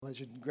As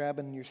you're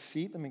grabbing your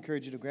seat, let me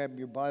encourage you to grab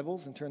your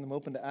Bibles and turn them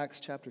open to Acts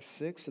chapter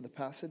 6, to the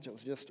passage that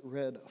was just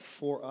read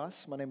for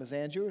us. My name is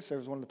Andrew. I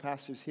serve as one of the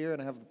pastors here, and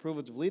I have the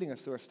privilege of leading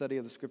us through our study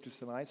of the Scriptures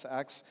tonight. So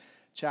Acts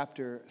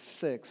chapter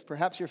 6.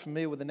 Perhaps you're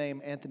familiar with the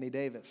name Anthony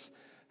Davis.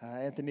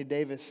 Anthony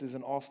Davis is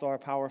an all-star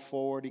power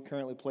forward. He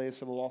currently plays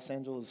for the Los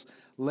Angeles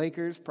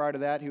Lakers. Prior to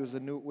that, he was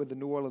with the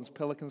New Orleans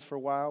Pelicans for a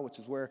while, which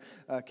is where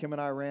Kim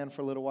and I ran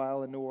for a little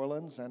while in New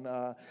Orleans.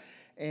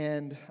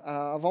 And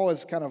I've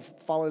always kind of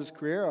followed his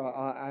career.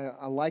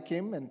 I like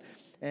him.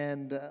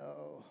 And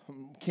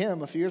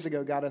Kim, a few years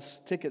ago, got us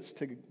tickets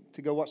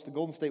to go watch the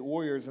Golden State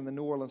Warriors and the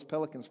New Orleans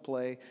Pelicans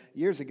play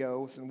years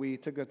ago. And we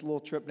took a little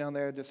trip down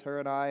there, just her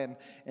and I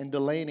and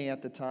Delaney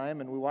at the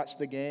time, and we watched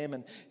the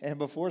game. And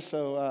before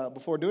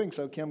doing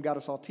so, Kim got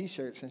us all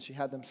T-shirts, and she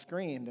had them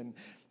screened.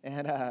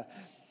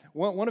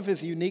 One of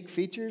his unique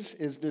features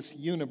is this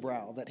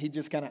unibrow that he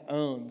just kind of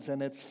owns,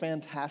 and it's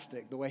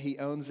fantastic the way he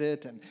owns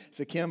it. And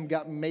so Kim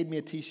made me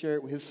a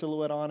T-shirt with his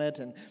silhouette on it,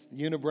 and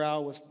the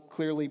unibrow was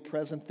clearly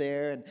present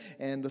there,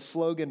 and the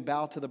slogan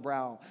 "Bow to the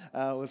Brow"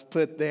 was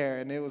put there.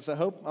 And I was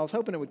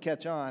hoping it would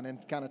catch on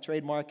and kind of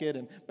trademark it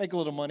and make a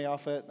little money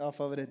off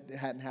of it. It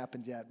hadn't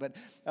happened yet, but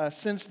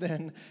since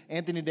then,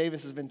 Anthony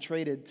Davis has been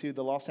traded to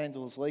the Los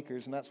Angeles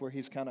Lakers, and that's where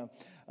he's kind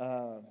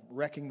of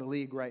wrecking the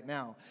league right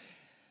now.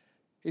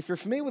 If you're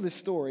familiar with his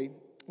story,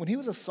 when he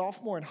was a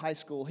sophomore in high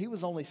school, he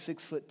was only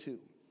 6'2".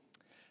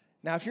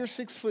 Now, if you're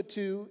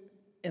 6'2"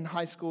 in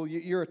high school,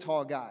 you're a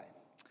tall guy.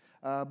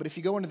 But if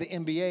you go into the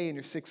NBA and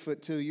you're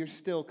 6'2", you're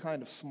still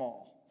kind of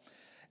small.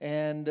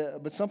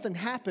 But something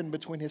happened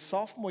between his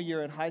sophomore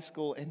year in high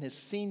school and his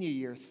senior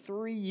year.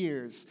 3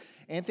 years,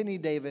 Anthony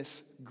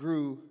Davis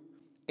grew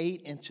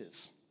 8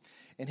 inches.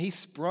 And he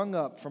sprung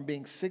up from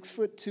being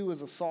 6'2"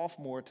 as a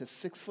sophomore to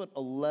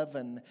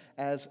 6'11"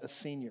 as a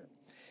senior.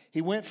 He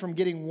went from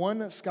getting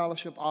one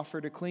scholarship offer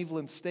to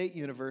Cleveland State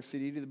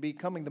University to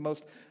becoming the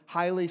most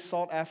highly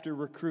sought-after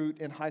recruit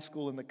in high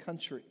school in the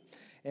country.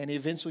 And he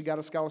eventually got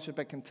a scholarship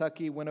at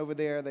Kentucky, went over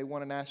there, they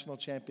won a national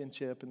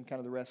championship, and kind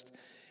of the rest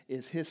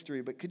is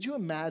history. But could you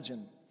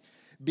imagine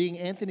being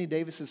Anthony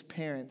Davis's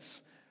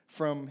parents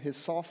from his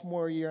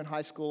sophomore year in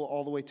high school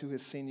all the way to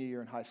his senior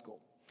year in high school?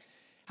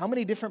 How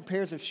many different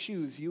pairs of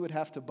shoes you would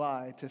have to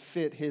buy to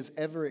fit his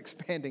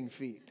ever-expanding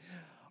feet?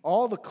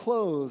 All the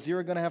clothes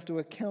you're going to have to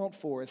account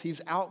for as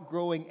he's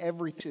outgrowing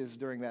everything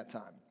during that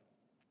time.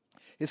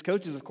 His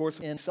coaches, of course,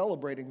 in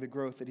celebrating the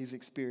growth that he's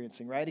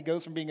experiencing, right? He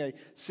goes from being a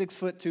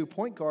 6'2"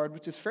 point guard,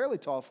 which is fairly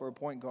tall for a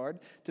point guard,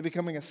 to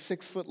becoming a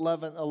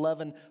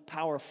 6'11"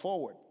 power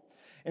forward.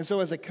 And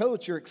so as a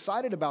coach, you're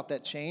excited about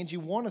that change.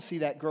 You want to see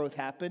that growth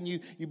happen. You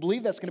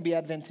believe that's going to be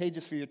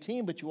advantageous for your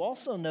team, but you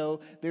also know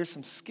there's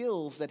some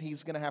skills that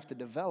he's going to have to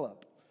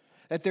develop.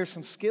 That there's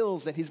some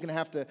skills that he's going to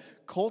have to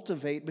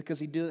cultivate because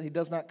he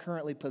does not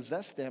currently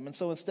possess them. And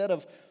so instead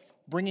of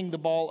bringing the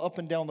ball up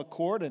and down the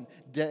court and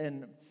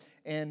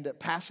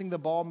passing the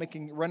ball,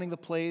 running the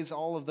plays,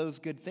 all of those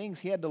good things,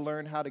 he had to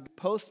learn how to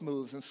post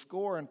moves and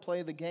score and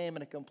play the game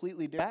in a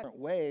completely different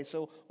way.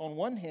 So on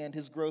one hand,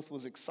 his growth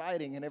was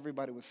exciting and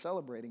everybody was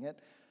celebrating it.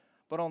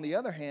 But on the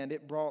other hand,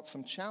 it brought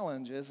some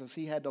challenges as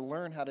he had to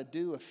learn how to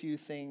do a few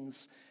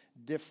things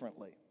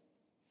differently.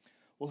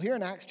 Well, here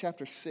in Acts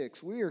chapter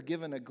 6, we are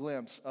given a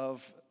glimpse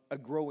of a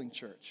growing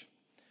church.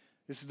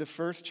 This is the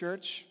first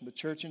church, the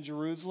church in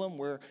Jerusalem,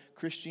 where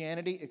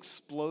Christianity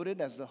exploded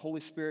as the Holy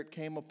Spirit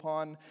came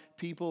upon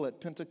people at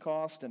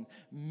Pentecost, and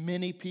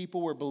many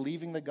people were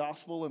believing the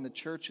gospel, and the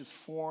church is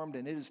formed,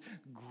 and it is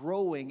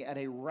growing at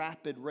a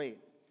rapid rate.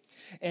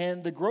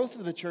 And the growth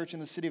of the church in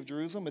the city of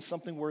Jerusalem is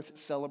something worth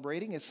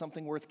celebrating, is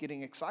something worth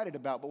getting excited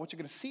about. But what you're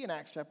going to see in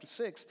Acts chapter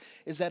 6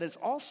 is that it's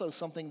also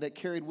something that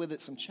carried with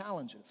it some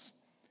challenges,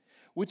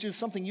 which is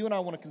something you and I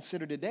want to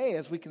consider today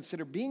as we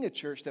consider being a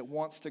church that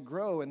wants to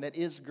grow and that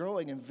is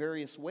growing in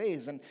various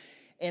ways. And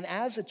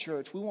as a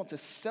church, we want to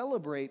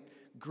celebrate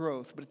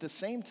growth, but at the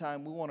same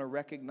time, we want to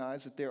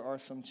recognize that there are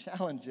some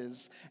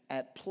challenges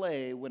at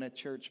play when a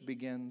church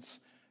begins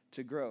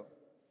to grow.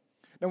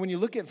 Now, when you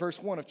look at verse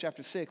 1 of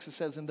chapter 6, it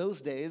says, "In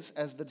those days,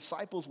 as the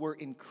disciples were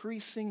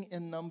increasing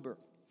in number,"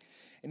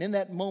 and in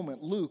that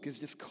moment, Luke is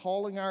just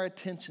calling our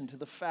attention to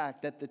the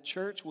fact that the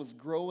church was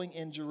growing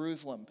in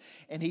Jerusalem.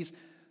 And he's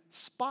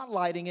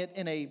spotlighting it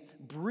in a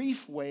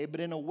brief way, but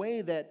in a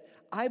way that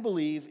I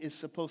believe is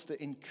supposed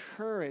to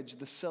encourage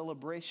the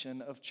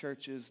celebration of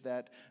churches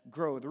that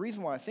grow. The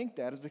reason why I think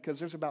that is because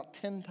there's about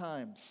 10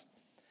 times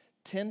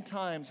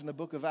in the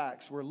book of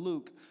Acts where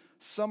Luke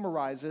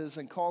summarizes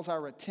and calls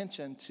our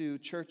attention to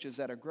churches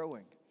that are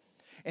growing.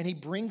 And he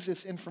brings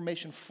this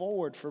information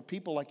forward for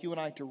people like you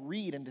and I to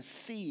read and to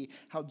see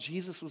how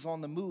Jesus was on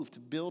the move to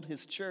build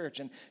his church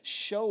and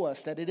show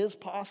us that it is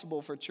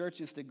possible for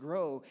churches to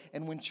grow.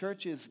 And when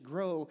churches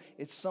grow,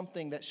 it's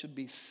something that should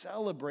be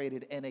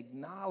celebrated and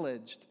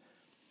acknowledged.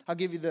 I'll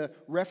give you the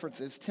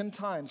references. 10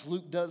 times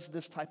Luke does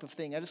this type of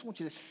thing. I just want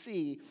you to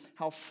see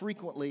how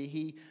frequently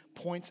he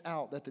points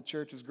out that the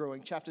church is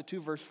growing. Chapter 2,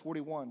 verse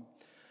 41.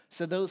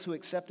 "So those who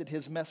accepted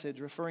his message,"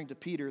 referring to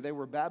Peter, "they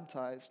were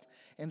baptized,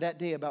 And that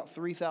day, about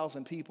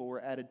 3,000 people were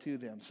added to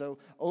them. So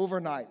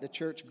overnight, the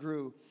church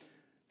grew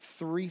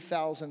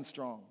 3,000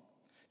 strong.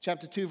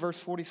 Chapter 2, verse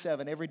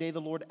 47, every day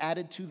the Lord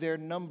added to their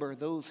number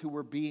those who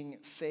were being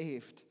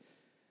saved.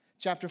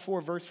 Chapter 4,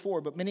 verse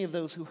 4, but many of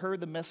those who heard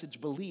the message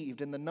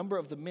believed, and the number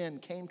of the men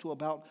came to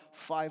about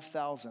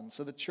 5,000.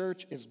 So the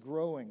church is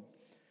growing.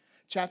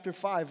 Chapter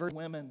 5, verse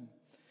women.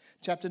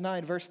 Chapter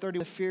 9, verse 30,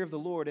 the fear of the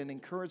Lord and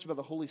encouraged by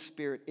the Holy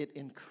Spirit, it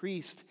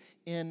increased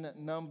in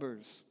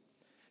numbers.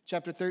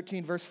 Chapter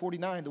 13, verse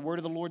 49, the word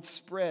of the Lord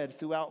spread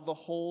throughout the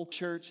whole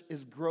church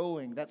is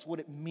growing. That's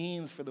what it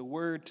means for the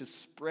word to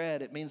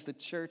spread. It means the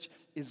church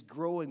is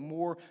growing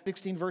more.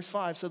 16, verse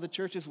 5, so the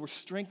churches were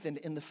strengthened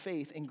in the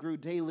faith and grew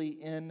daily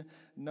in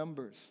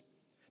numbers.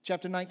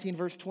 Chapter 19,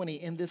 verse 20,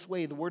 in this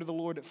way the word of the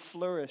Lord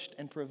flourished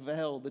and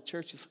prevailed. The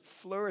church is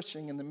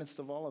flourishing in the midst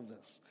of all of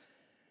this.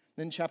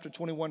 Then chapter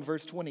 21,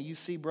 verse 20, you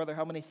see, brother,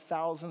 how many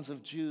thousands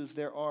of Jews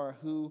there are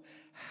who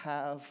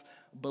have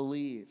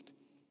believed.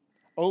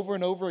 Over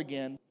and over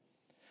again,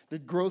 the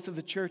growth of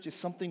the church is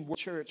something worth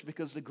church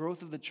because the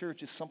growth of the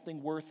church is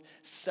something worth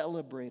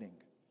celebrating.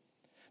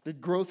 The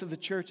growth of the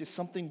church is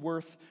something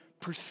worth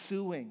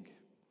pursuing.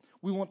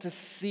 We want to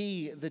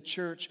see the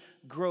church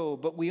grow,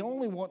 but we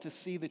only want to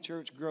see the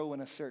church grow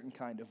in a certain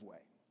kind of way.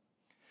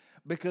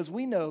 Because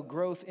we know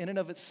growth in and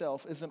of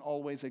itself isn't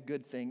always a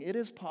good thing. It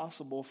is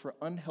possible for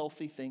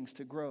unhealthy things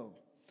to grow.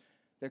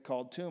 They're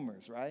called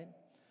tumors, right?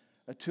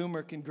 A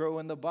tumor can grow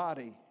in the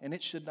body, and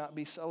it should not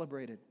be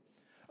celebrated.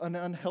 An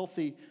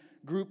unhealthy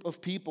group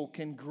of people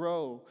can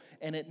grow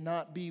and it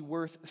not be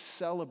worth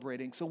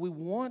celebrating. So we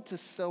want to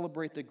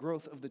celebrate the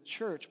growth of the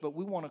church, but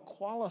we want to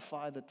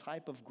qualify the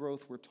type of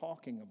growth we're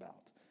talking about.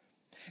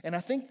 And I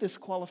think this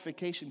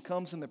qualification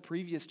comes in the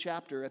previous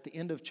chapter at the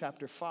end of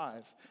chapter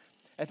 5.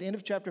 At the end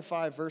of chapter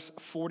 5, verse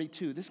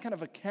 42, this kind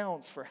of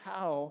accounts for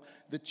how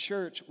the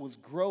church was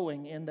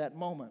growing in that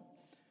moment.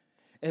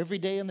 Every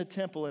day in the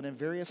temple and in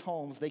various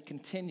homes, they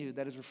continued,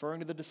 that is referring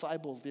to the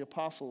disciples, the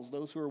apostles,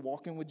 those who were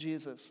walking with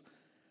Jesus.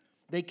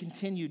 They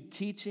continued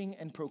teaching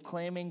and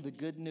proclaiming the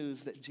good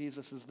news that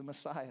Jesus is the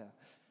Messiah.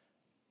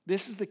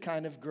 This is the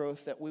kind of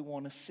growth that we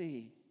want to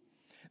see.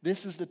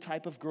 This is the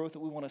type of growth that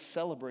we want to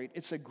celebrate.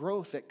 It's a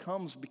growth that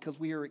comes because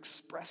we are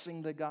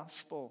expressing the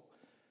gospel.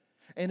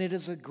 And it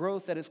is a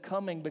growth that is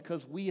coming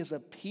because we as a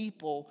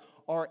people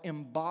are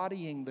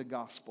embodying the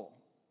gospel.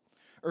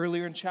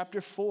 Earlier in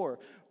chapter 4,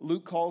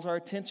 Luke calls our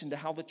attention to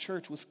how the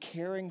church was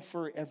caring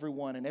for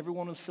everyone, and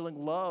everyone was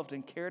feeling loved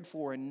and cared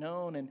for and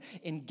known and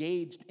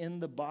engaged in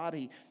the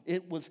body.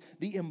 It was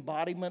the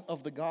embodiment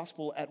of the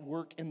gospel at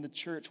work in the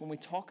church. When we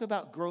talk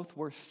about growth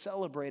worth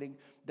celebrating,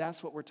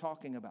 that's what we're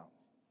talking about.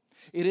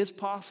 It is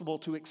possible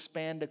to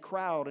expand a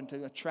crowd and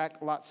to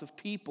attract lots of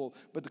people,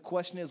 but the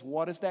question is,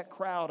 what is that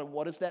crowd and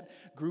what is that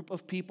group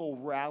of people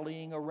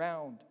rallying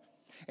around?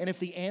 And if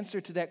the answer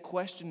to that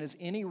question is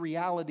any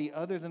reality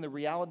other than the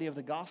reality of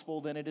the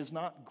gospel, then it is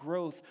not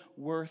growth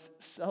worth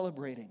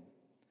celebrating.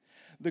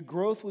 The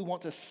growth we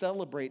want to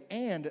celebrate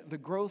and the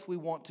growth we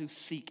want to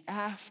seek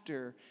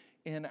after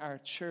in our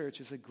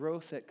church is a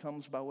growth that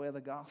comes by way of the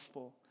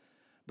gospel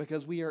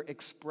because we are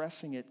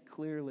expressing it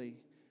clearly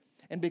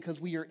and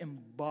because we are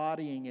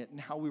embodying it in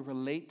how we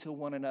relate to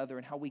one another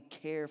and how we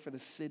care for the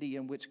city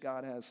in which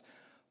God has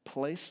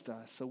placed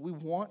us. So we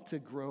want to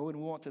grow and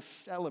we want to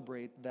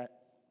celebrate that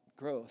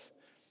growth.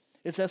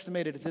 It's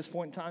estimated at this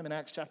point in time in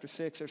Acts chapter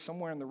 6, there's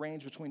somewhere in the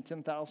range between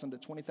 10,000 to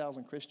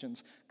 20,000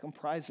 Christians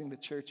comprising the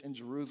church in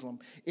Jerusalem.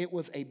 It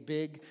was a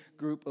big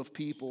group of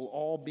people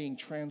all being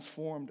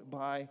transformed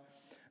by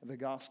the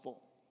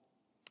gospel.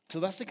 So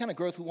that's the kind of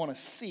growth we want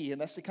to see,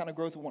 and that's the kind of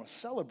growth we want to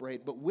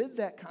celebrate. But with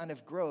that kind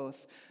of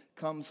growth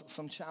comes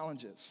some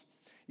challenges.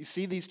 You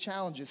see these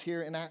challenges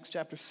here in Acts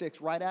chapter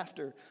 6, right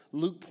after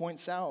Luke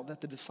points out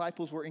that the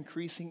disciples were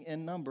increasing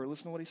in number.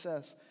 Listen to what he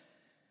says.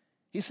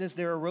 He says,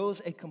 there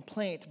arose a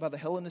complaint by the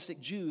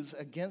Hellenistic Jews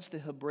against the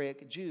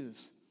Hebraic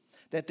Jews,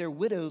 that their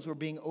widows were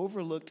being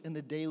overlooked in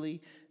the daily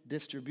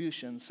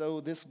distribution. So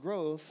this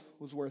growth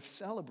was worth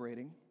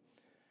celebrating.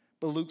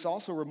 But Luke's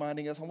also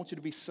reminding us, I want you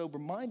to be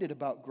sober-minded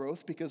about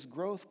growth because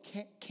growth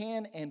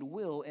can and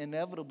will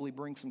inevitably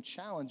bring some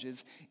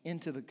challenges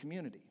into the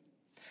community.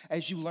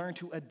 As you learn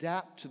to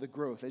adapt to the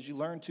growth, as you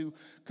learn to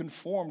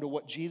conform to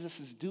what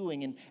Jesus is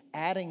doing and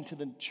adding to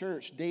the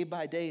church day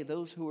by day,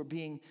 those who are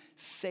being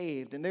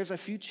saved. And there's a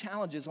few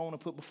challenges I want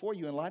to put before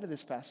you in light of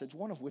this passage,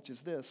 one of which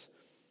is this.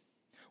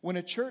 When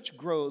a church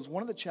grows,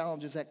 one of the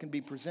challenges that can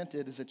be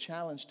presented is a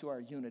challenge to our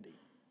unity.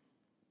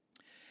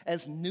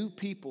 As new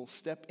people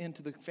step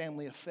into the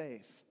family of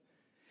faith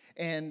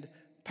and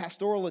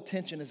pastoral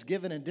attention is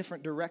given in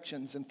different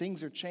directions and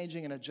things are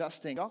changing and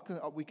adjusting,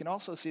 we can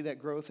also see that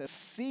growth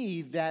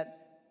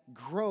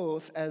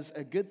as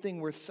a good thing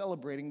worth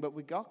celebrating, but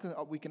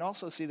we can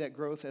also see that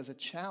growth as a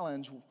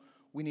challenge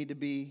we need to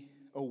be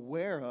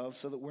aware of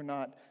so that we're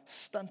not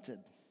stunted,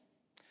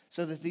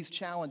 so that these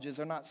challenges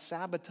are not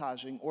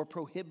sabotaging or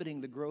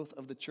prohibiting the growth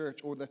of the church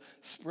or the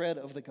spread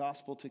of the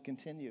gospel to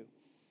continue.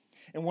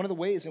 And one of the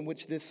ways in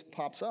which this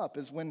pops up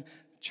is when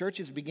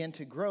churches begin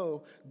to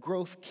grow,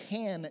 growth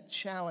can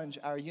challenge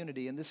our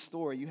unity. In this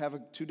story, you have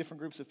two different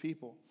groups of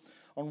people.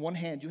 On one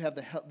hand, you have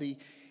the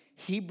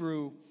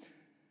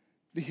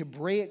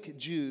Hebraic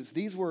Jews.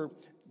 These were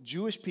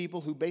Jewish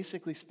people who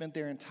basically spent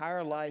their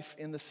entire life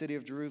in the city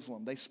of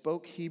Jerusalem. They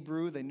spoke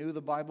Hebrew. They knew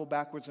the Bible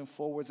backwards and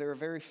forwards. They were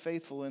very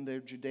faithful in their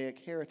Judaic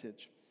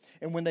heritage.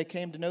 And when they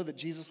came to know that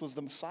Jesus was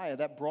the Messiah,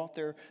 that brought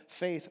their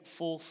faith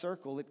full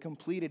circle. It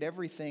completed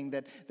everything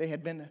that they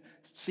had been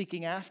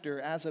seeking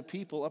after as a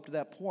people up to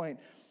that point.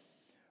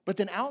 But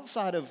then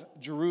outside of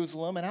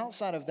Jerusalem and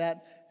outside of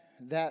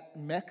that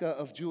Mecca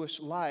of Jewish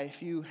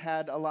life, you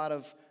had a lot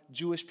of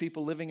Jewish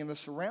people living in the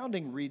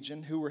surrounding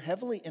region who were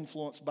heavily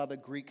influenced by the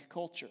Greek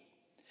culture.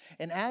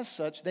 And as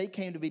such, they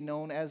came to be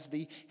known as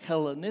the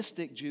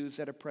Hellenistic Jews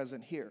that are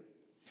present here.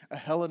 A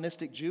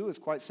Hellenistic Jew is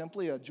quite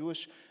simply a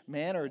Jewish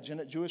man or a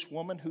Jewish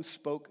woman who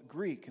spoke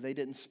Greek. They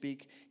didn't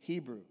speak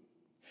Hebrew.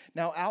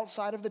 Now,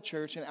 outside of the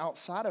church and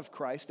outside of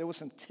Christ, there was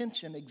some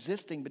tension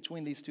existing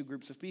between these two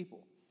groups of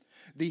people.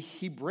 The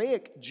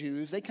Hebraic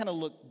Jews, they kind of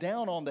looked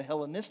down on the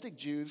Hellenistic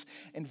Jews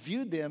and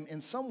viewed them in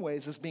some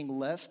ways as being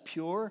less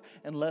pure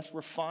and less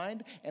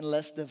refined and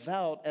less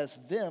devout as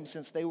them,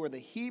 since they were the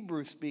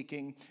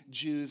Hebrew-speaking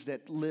Jews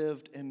that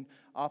lived and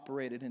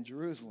operated in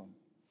Jerusalem.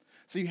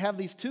 So you have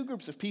these two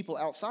groups of people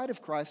outside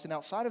of Christ and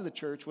outside of the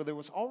church where there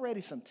was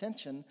already some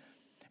tension,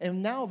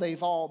 and now they've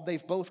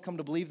both come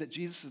to believe that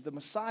Jesus is the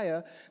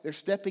Messiah. They're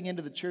stepping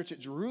into the church at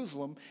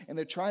Jerusalem, and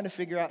they're trying to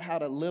figure out how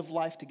to live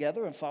life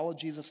together and follow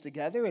Jesus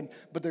together.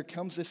 But there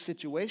comes this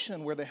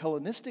situation where the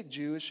Hellenistic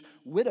Jewish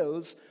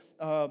widows,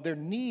 their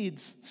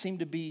needs seem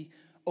to be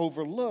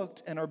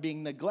overlooked and are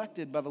being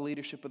neglected by the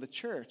leadership of the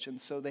church.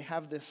 And so they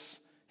have this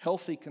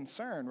healthy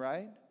concern,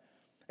 right?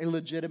 A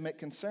legitimate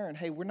concern.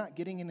 Hey, we're not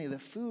getting any of the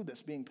food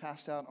that's being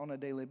passed out on a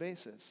daily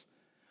basis.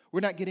 We're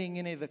not getting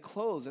any of the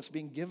clothes that's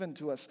being given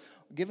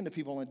to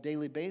people on a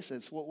daily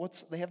basis.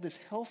 They have this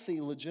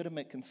healthy,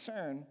 legitimate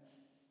concern.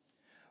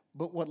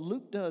 But what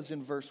Luke does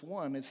in verse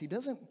 1 is he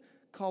doesn't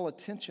call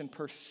attention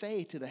per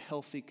se to the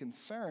healthy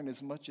concern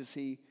as much as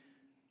he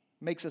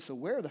makes us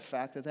aware of the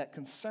fact that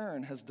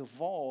concern has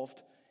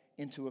devolved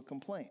into a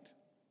complaint.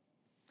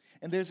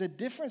 And there's a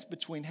difference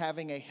between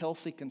having a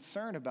healthy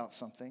concern about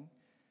something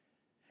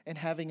and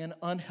having an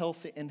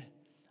unhealthy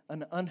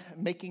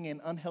making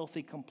an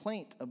unhealthy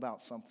complaint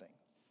about something.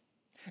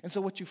 And so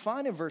what you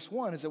find in verse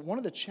 1 is that one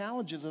of the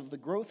challenges of the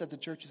growth that the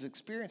church is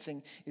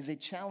experiencing is a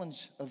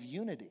challenge of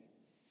unity.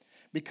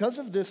 Because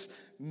of this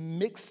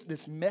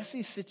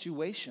messy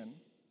situation,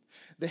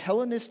 the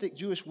Hellenistic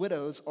Jewish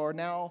widows are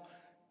now,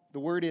 the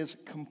word is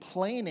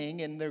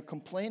complaining, and they're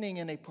complaining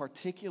in a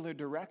particular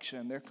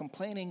direction. They're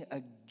complaining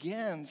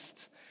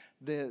against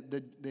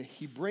the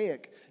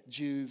Hebraic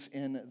Jews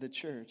in the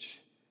church.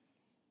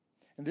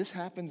 And this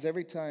happens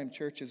every time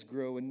churches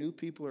grow and new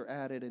people are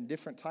added and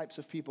different types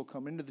of people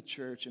come into the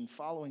church and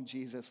following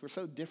Jesus. We're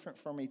so different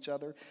from each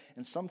other,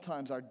 and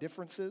sometimes our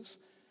differences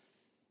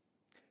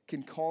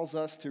can cause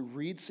us to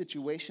read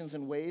situations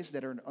in ways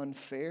that are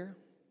unfair.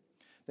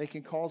 They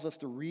can cause us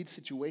to read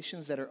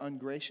situations that are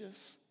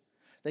ungracious.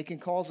 They can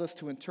cause us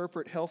to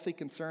interpret healthy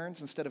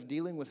concerns instead of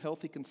dealing with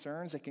healthy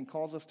concerns. They can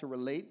cause us to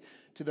relate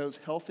to those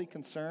healthy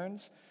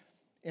concerns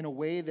in a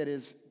way that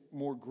is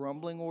more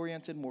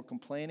grumbling-oriented, more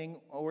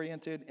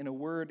complaining-oriented, in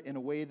a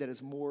way that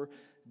is more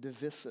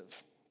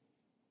divisive.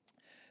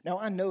 Now,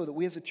 I know that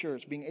we as a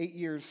church, being 8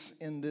 years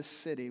in this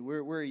city,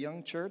 we're a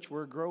young church,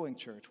 we're a growing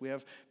church. We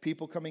have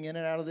people coming in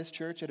and out of this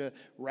church at a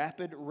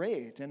rapid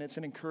rate, and it's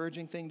an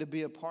encouraging thing to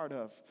be a part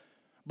of.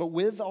 But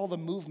with all the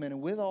movement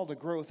and with all the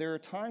growth, there are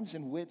times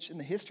in which, in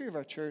the history of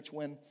our church,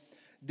 when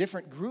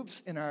different groups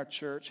in our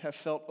church have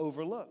felt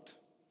overlooked,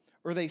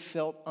 or they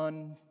felt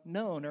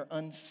unknown or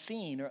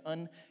unseen or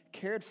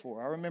uncared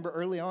for. I remember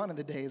early on in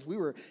the days, we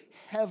were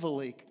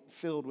heavily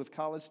filled with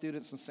college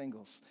students and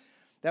singles.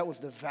 That was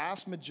the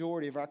vast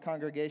majority of our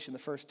congregation the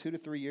first 2 to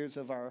 3 years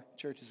of our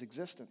church's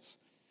existence.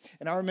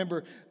 And I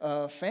remember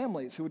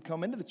families who would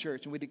come into the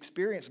church and we'd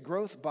experience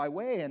growth by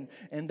way,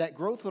 and that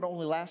growth would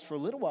only last for a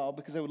little while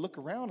because they would look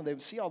around and they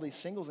would see all these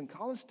singles and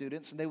college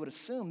students, and they would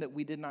assume that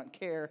we did not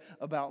care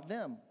about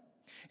them,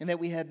 and that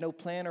we had no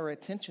plan or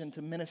attention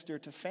to minister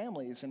to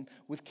families and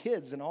with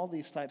kids and all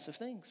these types of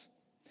things.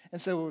 And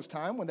so it was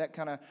time when that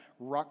kind of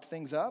rocked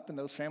things up, and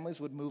those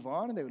families would move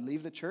on and they would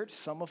leave the church,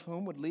 some of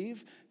whom would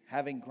leave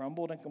having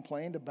grumbled and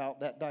complained about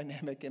that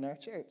dynamic in our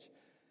church.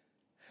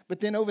 But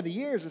then over the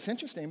years, it's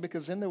interesting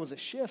because then there was a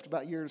shift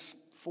about years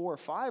 4 or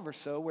 5 or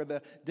so where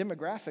the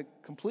demographic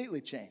completely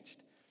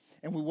changed.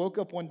 And we woke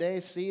up one day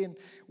seeing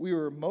we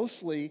were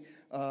mostly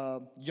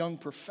young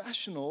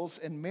professionals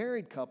and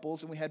married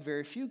couples, and we had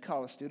very few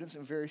college students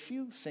and very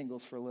few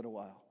singles for a little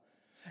while.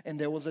 And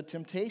there was a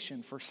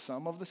temptation for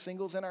some of the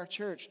singles in our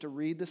church to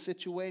read the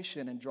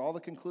situation and draw the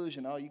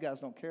conclusion, oh, you guys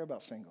don't care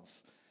about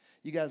singles.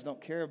 You guys don't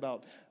care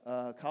about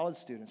college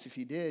students. If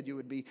you did, you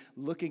would be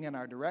looking in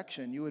our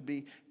direction. You would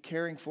be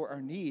caring for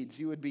our needs.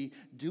 You would be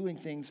doing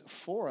things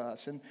for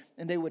us. And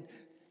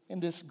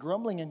this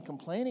grumbling and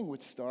complaining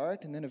would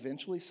start, and then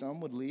eventually some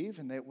would leave,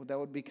 and that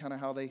would be kind of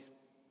how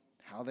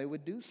how they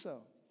would do so.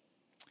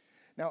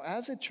 Now,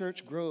 as a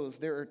church grows,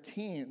 there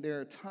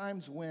are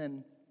times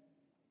when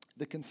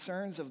the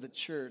concerns of the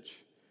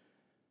church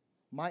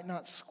might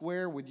not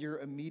square with your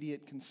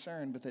immediate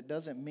concern, but that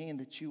doesn't mean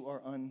that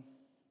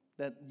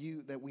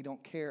that we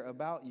don't care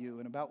about you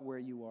and about where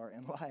you are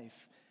in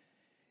life.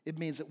 It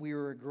means that we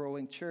are a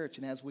growing church,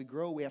 and as we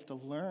grow, we have to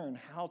learn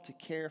how to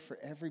care for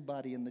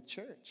everybody in the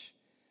church.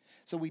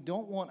 So we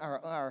don't want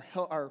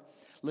our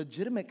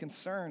legitimate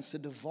concerns to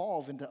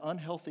devolve into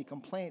unhealthy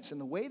complaints, and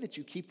the way that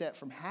you keep that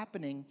from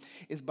happening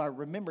is by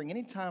remembering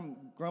anytime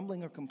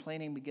grumbling or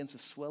complaining begins to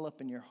swell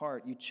up in your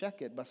heart, you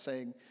check it by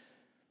saying,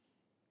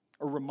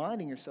 or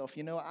reminding yourself,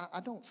 I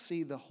don't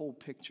see the whole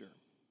picture.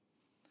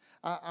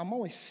 I'm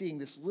only seeing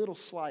this little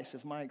slice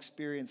of my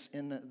experience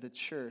in the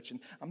church, and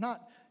I'm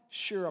not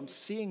sure I'm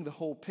seeing the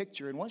whole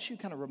picture. And once you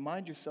kind of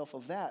remind yourself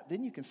of that,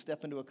 then you can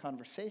step into a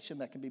conversation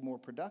that can be more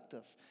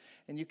productive.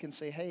 And you can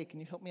say, hey, can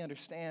you help me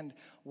understand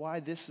why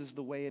this is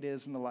the way it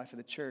is in the life of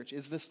the church?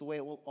 Is this the way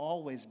it will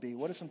always be?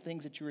 What are some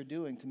things that you are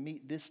doing to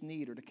meet this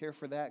need or to care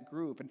for that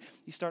group? And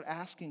you start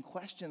asking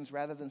questions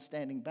rather than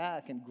standing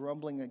back and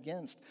grumbling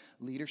against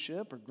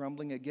leadership or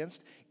grumbling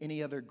against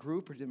any other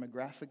group or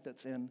demographic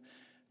that's in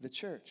the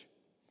church.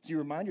 So you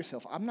remind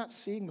yourself, I'm not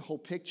seeing the whole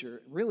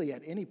picture really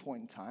at any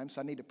point in time, so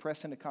I need to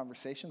press into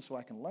conversation so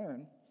I can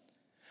learn.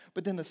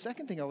 But then the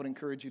second thing I would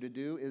encourage you to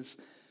do is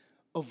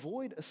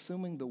avoid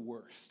assuming the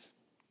worst.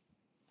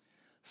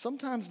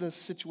 Sometimes the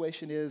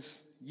situation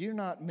is you're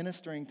not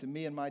ministering to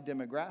me and my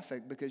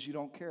demographic because you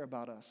don't care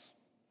about us.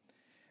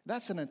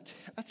 That's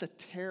a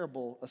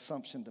terrible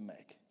assumption to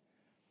make.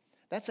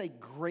 That's a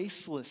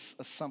graceless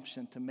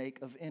assumption to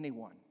make of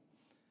anyone.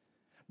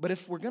 But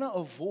if we're going to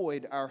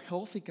avoid our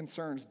healthy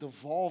concerns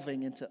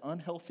devolving into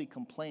unhealthy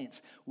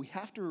complaints, we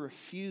have to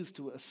refuse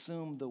to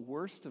assume the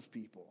worst of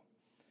people.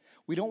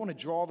 We don't want to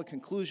draw the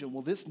conclusion,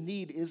 well, this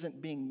need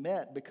isn't being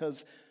met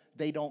because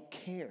they don't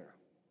care.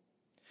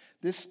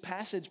 This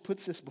passage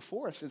puts this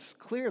before us. It's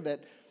clear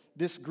that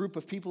this group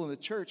of people in the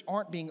church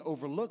aren't being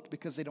overlooked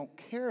because they don't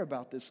care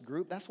about this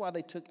group. That's why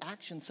they took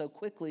action so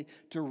quickly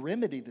to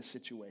remedy the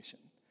situation.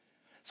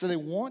 So they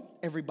want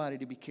everybody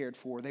to be cared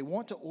for. They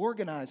want to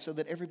organize so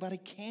that everybody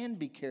can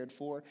be cared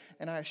for,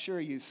 and I assure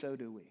you, so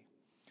do we.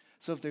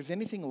 So if there's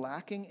anything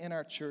lacking in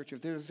our church,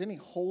 if there's any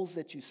holes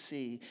that you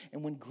see,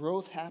 and when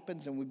growth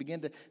happens and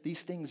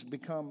these things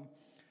become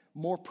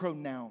more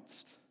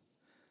pronounced,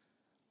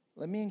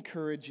 let me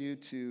encourage you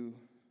to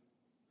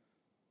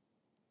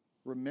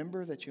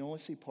remember that you only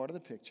see part of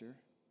the picture,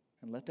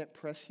 and let that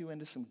press you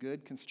into some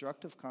good,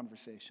 constructive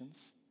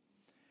conversations.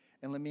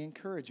 And let me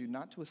encourage you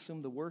not to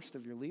assume the worst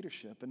of your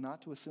leadership and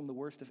not to assume the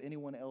worst of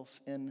anyone else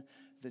in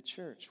the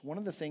church. One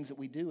of the things that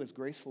we do as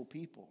graceful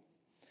people,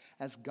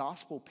 as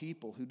gospel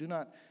people who do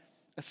not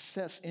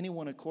assess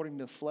anyone according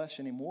to the flesh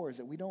anymore, is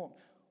that we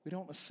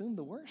don't assume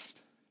the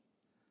worst.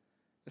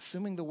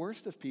 Assuming the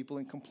worst of people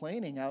and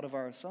complaining out of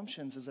our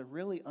assumptions is a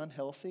really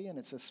unhealthy and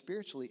it's a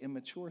spiritually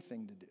immature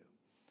thing to do.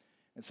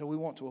 And so we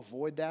want to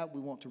avoid that. We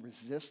want to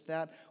resist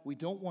that. We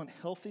don't want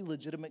healthy,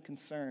 legitimate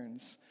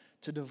concerns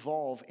to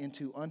devolve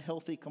into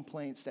unhealthy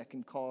complaints that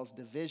can cause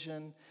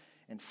division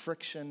and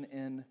friction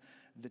in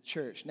the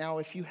church. Now,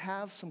 if you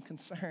have some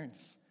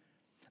concerns,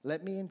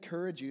 let me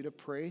encourage you to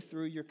pray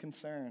through your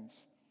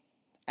concerns.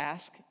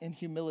 Ask in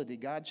humility,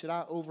 God, should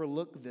I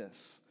overlook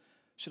this?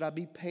 Should I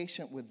be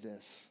patient with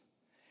this?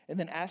 And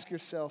then ask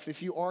yourself,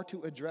 if you are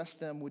to address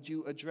them, would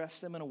you address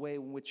them in a way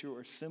in which you're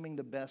assuming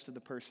the best of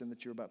the person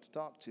that you're about to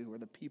talk to or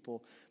the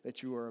people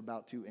that you are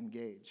about to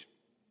engage?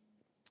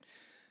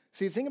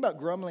 See, the thing about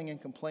grumbling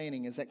and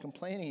complaining is that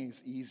complaining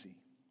is easy.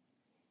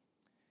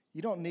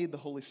 You don't need the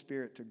Holy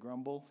Spirit to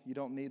grumble. You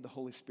don't need the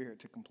Holy Spirit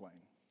to complain.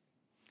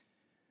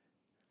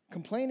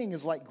 Complaining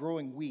is like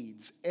growing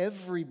weeds.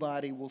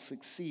 Everybody will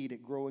succeed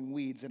at growing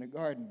weeds in a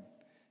garden.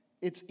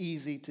 It's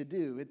easy to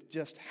do. It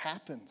just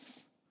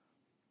happens.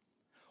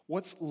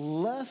 What's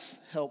less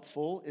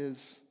helpful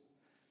is,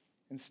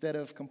 instead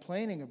of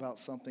complaining about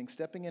something,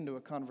 stepping into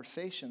a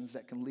conversations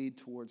that can lead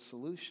towards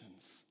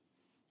solutions,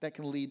 that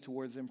can lead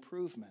towards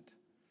improvement.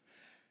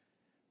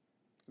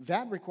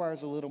 That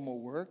requires a little more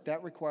work.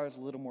 That requires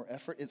a little more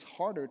effort. It's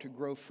harder to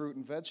grow fruit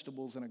and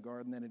vegetables in a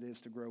garden than it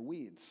is to grow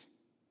weeds.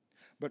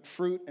 But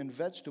fruit and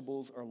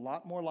vegetables are a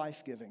lot more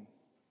life-giving.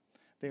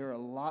 They are a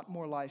lot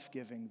more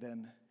life-giving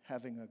than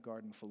having a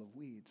garden full of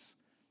weeds.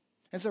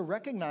 And so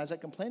recognize that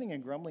complaining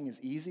and grumbling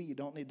is easy. You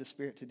don't need the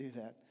Spirit to do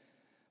that.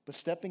 But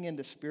stepping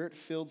into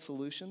Spirit-filled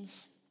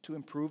solutions to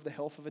improve the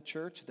health of a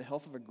church, the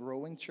health of a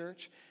growing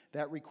church,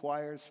 that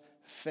requires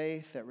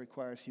faith, that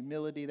requires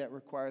humility, that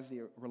requires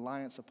the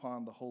reliance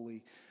upon the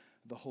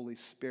Holy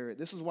Spirit.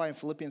 This is why in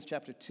Philippians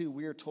chapter 2,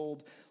 we are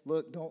told,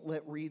 look, don't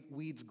let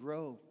weeds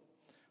grow.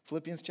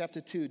 Philippians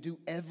chapter 2, do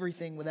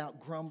everything without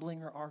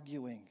grumbling or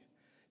arguing.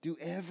 Do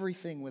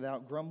everything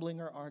without grumbling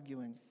or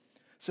arguing,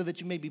 so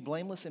that you may be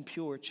blameless and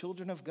pure,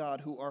 children of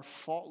God who are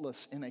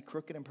faultless in a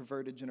crooked and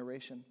perverted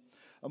generation,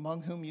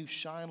 among whom you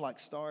shine like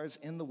stars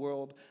in the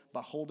world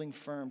by holding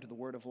firm to the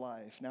word of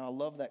life. Now, I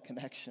love that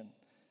connection,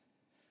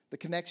 The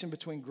connection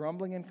between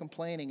grumbling and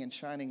complaining and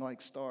shining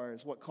like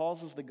stars. What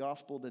causes the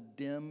gospel to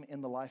dim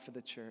in the life of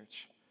the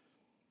church?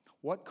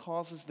 What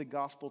causes the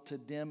gospel to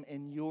dim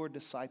in your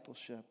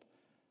discipleship?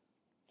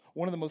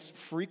 One of the most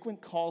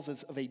frequent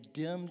causes of a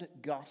dimmed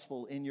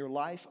gospel in your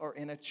life or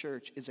in a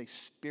church is a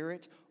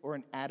spirit or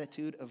an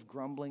attitude of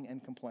grumbling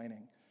and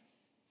complaining.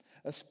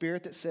 A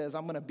spirit that says,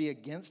 I'm going to be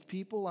against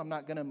people, I'm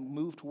not going to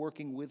move to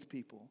working with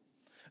people.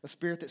 A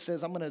spirit that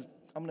says, I'm going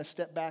to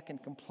step back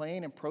and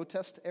complain and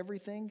protest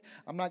everything.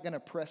 I'm not going to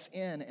press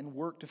in and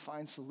work to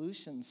find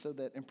solutions so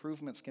that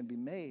improvements can be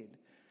made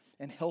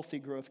and healthy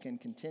growth can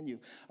continue.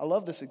 I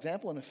love this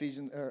example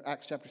in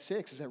Acts chapter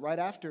 6, is that right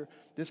after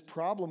this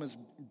problem is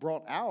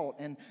brought out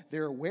and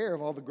they're aware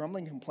of all the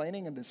grumbling and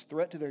complaining and this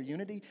threat to their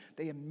unity,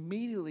 they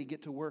immediately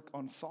get to work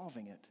on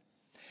solving it.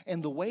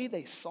 And the way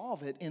they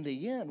solve it in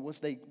the end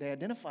was they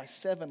identify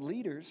 7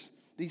 leaders,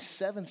 these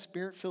 7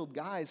 spirit-filled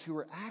guys who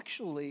are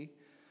actually,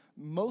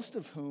 most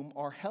of whom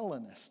are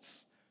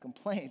Hellenists,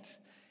 complaint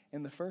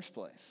in the first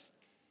place.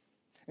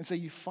 And so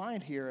you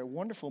find here a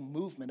wonderful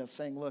movement of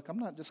saying, look, I'm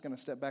not just going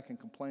to step back and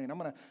complain. I'm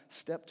going to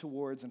step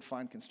towards and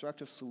find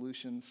constructive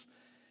solutions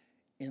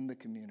in the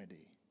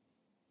community.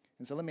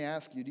 And so let me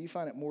ask you, do you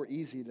find it more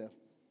easy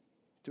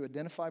to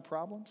identify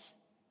problems?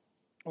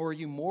 Or are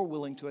you more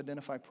willing to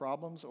identify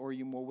problems, or are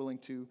you more willing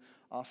to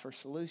offer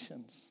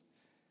solutions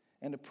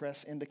and to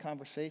press into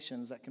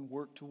conversations that can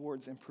work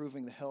towards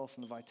improving the health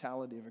and the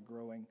vitality of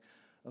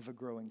a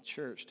growing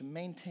church, to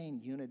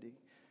maintain unity?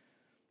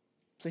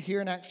 So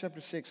here in Acts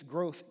chapter 6,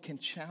 growth can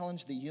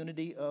challenge the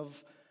unity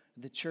of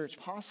the church.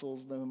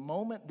 Apostles, the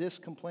moment this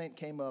complaint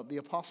came up, the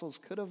apostles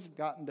could have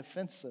gotten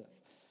defensive.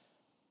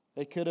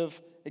 They could have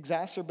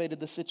exacerbated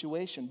the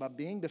situation by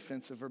being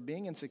defensive or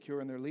being insecure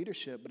in their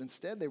leadership, but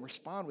instead they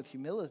respond with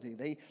humility.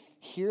 They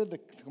hear the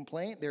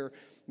complaint, they're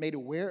made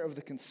aware of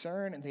the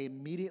concern, and they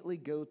immediately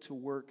go to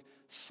work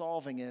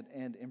solving it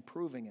and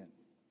improving it.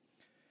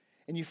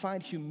 And you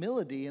find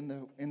humility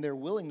in their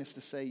willingness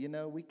to say,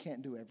 we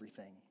can't do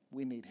everything.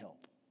 We need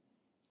help.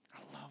 I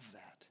love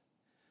that.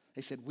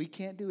 They said, we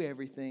can't do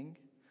everything.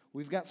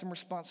 We've got some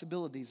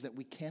responsibilities that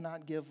we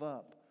cannot give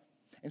up.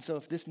 And so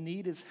if this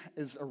need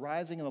is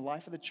arising in the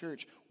life of the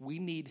church, we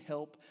need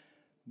help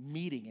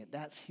meeting it.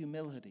 That's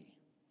humility.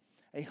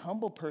 A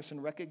humble person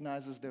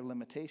recognizes their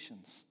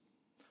limitations.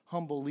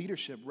 Humble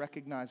leadership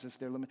recognizes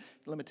their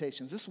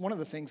limitations. This is one of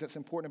the things that's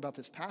important about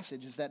this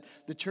passage, is that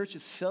the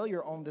church's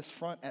failure on this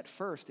front at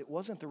first, it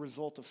wasn't the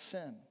result of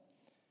sin.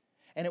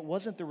 And it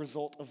wasn't the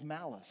result of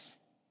malice.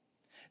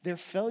 Their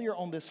failure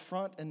on this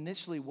front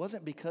initially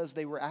wasn't because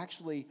they were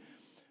actually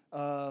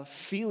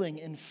feeling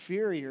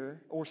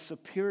inferior or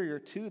superior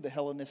to the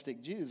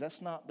Hellenistic Jews. That's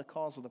not the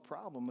cause of the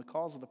problem. The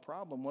cause of the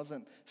problem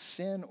wasn't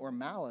sin or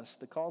malice.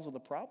 The cause of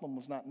the problem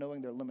was not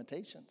knowing their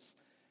limitations.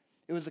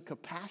 It was a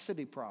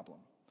capacity problem.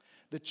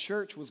 The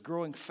church was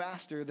growing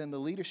faster than the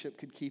leadership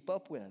could keep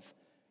up with.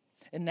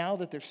 And now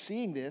that they're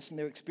seeing this and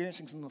they're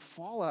experiencing some of the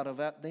fallout of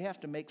that, they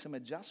have to make some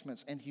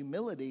adjustments. And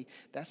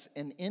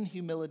in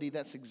humility,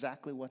 that's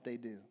exactly what they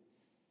do.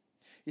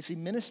 You see,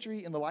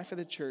 ministry in the life of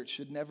the church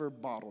should never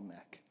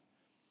bottleneck.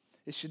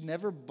 It should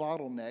never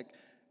bottleneck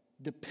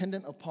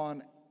dependent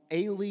upon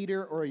a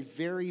leader or a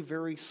very,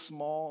 very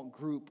small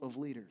group of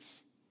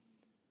leaders.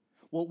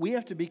 What we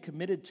have to be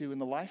committed to in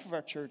the life of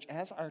our church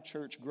as our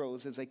church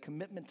grows is a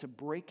commitment to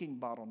breaking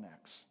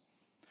bottlenecks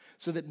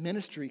so that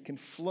ministry can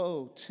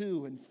flow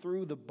to and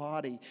through the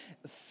body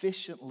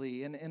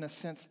efficiently and, in a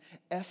sense,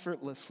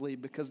 effortlessly,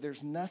 because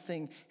there's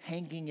nothing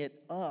hanging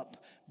it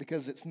up,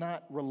 because it's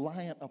not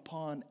reliant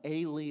upon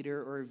a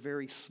leader or a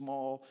very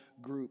small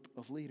group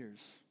of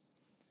leaders.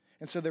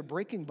 And so they're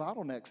breaking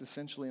bottlenecks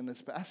essentially in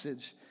this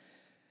passage.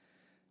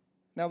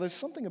 Now, there's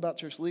something about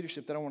church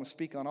leadership that I want to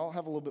speak on. I'll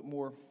have a little bit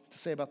more to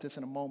say about this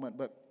in a moment,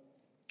 but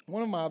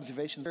one of my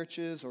observations,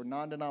 churches or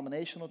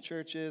non-denominational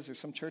churches or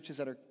some churches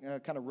that are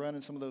kind of run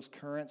in some of those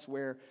currents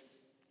where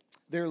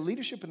their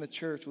leadership in the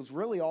church was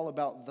really all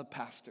about the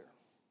pastor.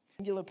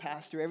 Singular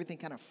pastor, everything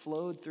kind of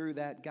flowed through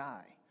that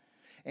guy.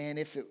 And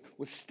if it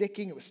was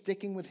sticking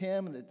with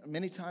him. And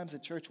many times the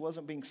church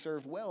wasn't being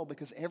served well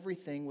because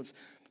everything was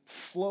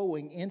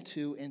flowing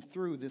into and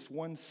through this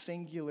one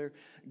singular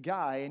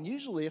guy. And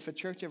usually if a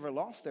church ever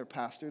lost their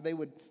pastor, they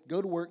would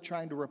go to work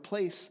trying to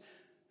replace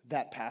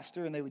that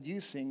pastor, and they would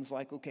use things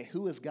like, okay,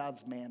 who is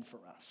God's man for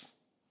us?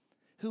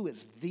 Who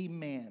is the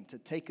man to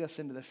take us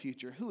into the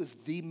future? Who is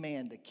the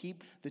man to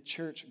keep the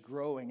church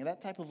growing? And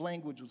that type of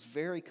language was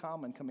very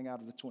common coming out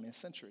of the 20th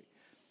century.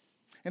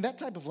 And that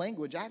type of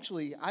language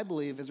actually, I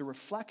believe, is a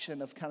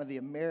reflection of kind of the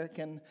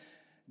American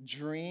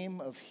dream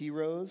of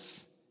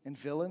heroes and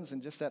villains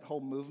and just that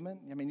whole movement.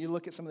 I mean, you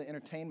look at some of the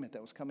entertainment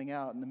that was coming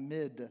out in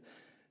the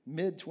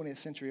mid 20th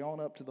century on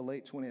up to the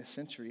late 20th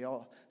century.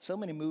 So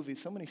many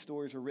movies, so many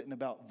stories were written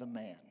about the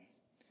man.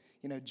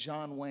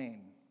 John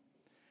Wayne,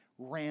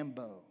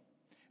 Rambo.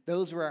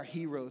 Those were our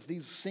heroes,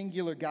 these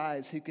singular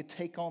guys who could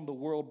take on the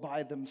world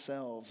by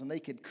themselves, and they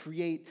could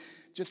create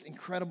just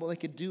incredible. They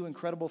could do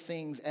incredible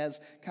things as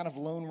kind of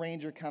Lone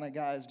Ranger kind of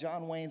guys,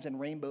 John Waynes and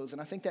Rainbows.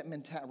 And I think that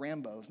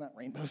Rambos, not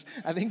rainbows.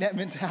 I think that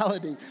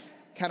mentality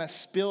kind of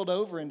spilled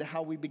over into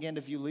how we began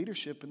to view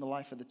leadership in the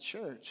life of the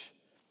church.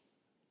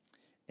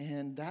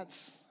 And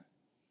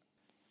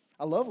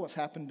I love what's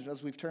happened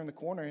as we've turned the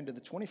corner into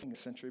the 21st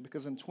century,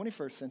 because in the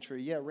 21st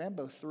century, yeah,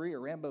 Rambo 3 or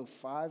Rambo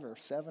 5 or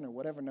 7 or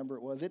whatever number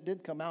it was, it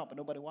did come out, but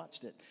nobody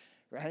watched it,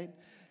 right?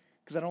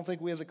 Because I don't think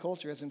we as a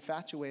culture is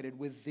infatuated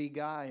with the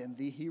guy and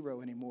the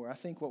hero anymore. I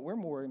think what we're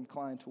more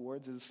inclined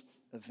towards is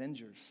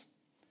Avengers.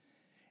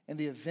 And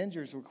the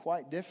Avengers were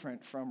quite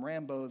different from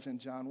Rambos and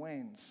John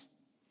Waynes.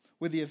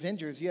 With the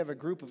Avengers, you have a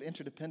group of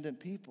interdependent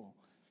people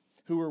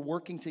who are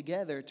working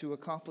together to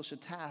accomplish a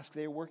task.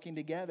 They're working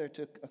together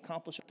to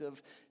accomplish it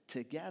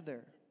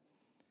together.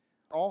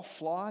 All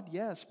flawed,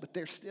 yes, but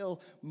they're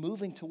still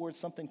moving towards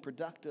something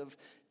productive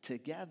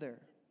together.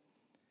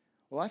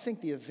 Well, I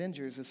think the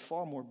Avengers is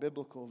far more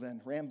biblical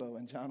than Rambo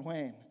and John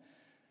Wayne.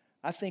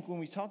 I think when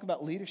we talk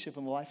about leadership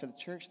in the life of the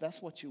church,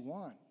 that's what you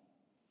want.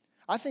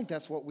 I think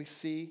that's what we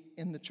see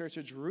in the church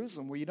of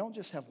Jerusalem, where you don't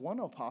just have one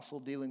apostle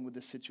dealing with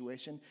this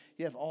situation,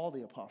 you have all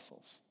the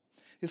apostles.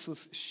 This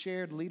was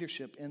shared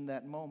leadership in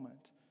that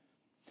moment.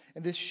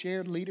 And this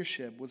shared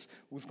leadership was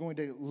going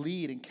to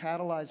lead and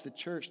catalyze the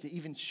church to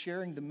even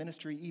sharing the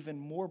ministry even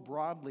more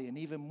broadly and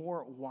even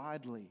more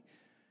widely.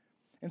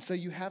 And so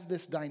you have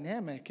this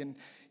dynamic, and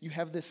you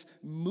have this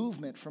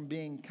movement from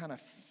being kind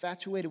of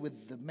infatuated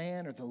with the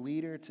man or the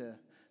leader to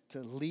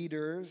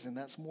leaders, and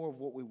that's more of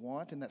what we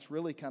want, and that's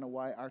really kind of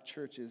why our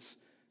church is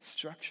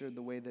structured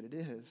the way that it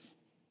is.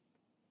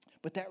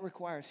 But that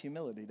requires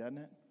humility, doesn't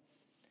it?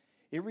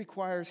 It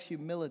requires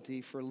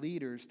humility for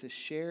leaders to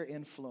share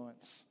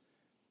influence.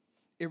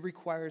 It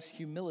requires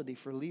humility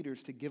for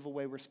leaders to give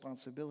away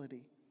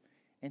responsibility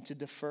and to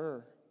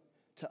defer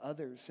to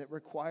others. It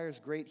requires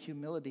great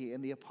humility,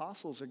 and the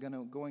apostles are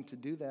going to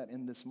do that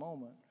in this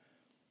moment.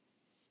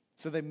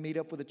 So they meet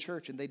up with the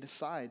church and they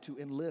decide to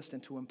enlist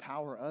and to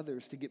empower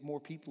others to get more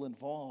people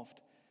involved,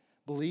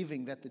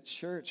 believing that the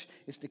church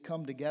is to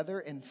come together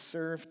and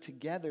serve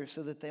together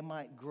so that they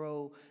might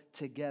grow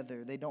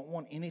together. They don't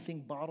want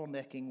anything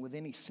bottlenecking with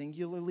any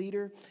singular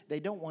leader. They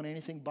don't want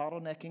anything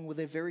bottlenecking with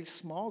a very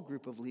small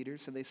group of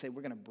leaders. So they say,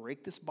 we're going to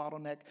break this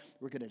bottleneck.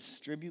 We're going to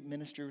distribute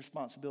ministry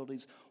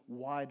responsibilities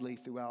widely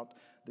throughout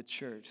the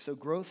church. So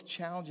growth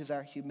challenges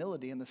our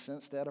humility in the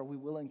sense that, are we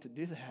willing to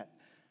do that?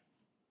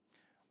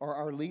 Are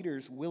our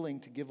leaders willing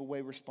to give away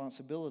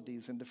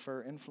responsibilities and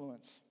defer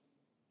influence?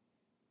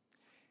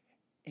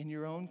 In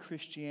your own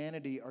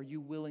Christianity, are you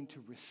willing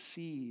to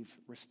receive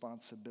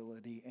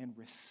responsibility and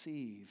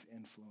receive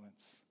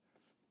influence?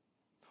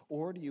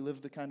 Or do you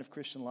live the kind of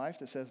Christian life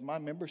that says, my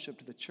membership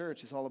to the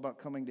church is all about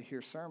coming to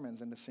hear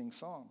sermons and to sing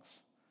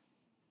songs?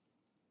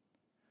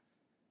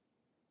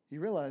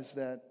 You realize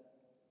that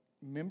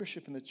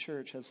membership in the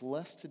church has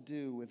less to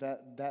do with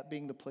that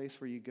being the place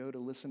where you go to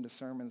listen to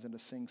sermons and to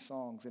sing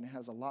songs, and it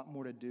has a lot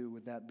more to do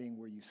with that being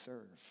where you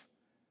serve.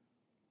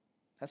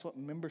 That's what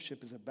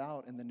membership is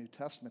about in the New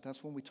Testament.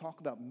 That's when we talk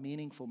about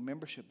meaningful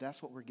membership.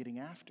 That's what we're getting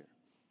after.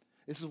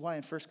 This is why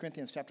in 1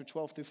 Corinthians chapter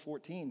 12 through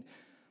 14,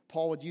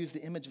 Paul would use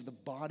the image of the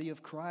body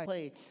of Christ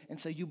and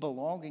say, you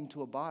belonging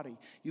to a body,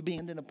 you being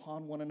dependent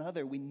upon one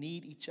another. We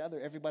need each other.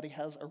 Everybody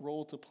has a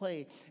role to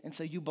play. And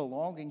so you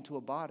belonging to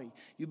a body,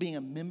 you being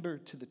a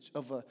member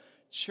of a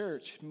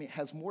church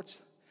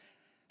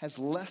has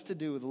less to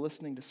do with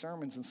listening to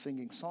sermons and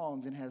singing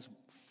songs, and has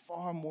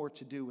far more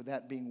to do with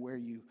that being where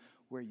you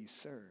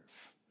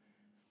serve.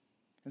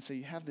 And so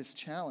you have this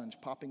challenge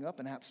popping up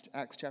in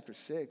Acts chapter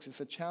 6. It's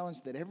a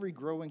challenge that every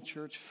growing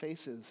church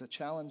faces, a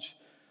challenge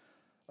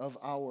of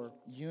our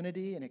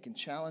unity, and it can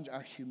challenge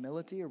our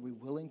humility. Are we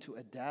willing to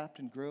adapt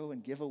and grow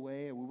and give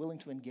away? Are we willing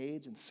to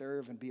engage and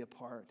serve and be a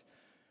part?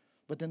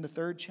 But then the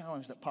third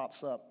challenge that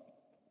pops up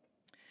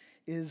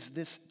is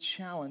this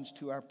challenge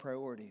to our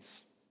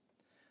priorities.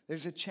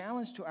 There's a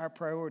challenge to our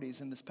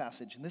priorities in this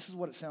passage, and this is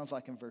what it sounds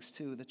like in verse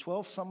 2. The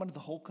 12 summoned the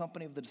whole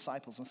company of the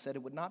disciples and said,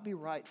 it would not be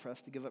right for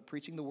us to give up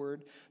preaching the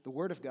word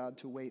of God,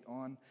 to wait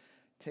on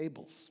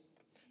tables.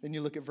 Then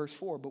you look at verse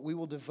 4, but we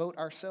will devote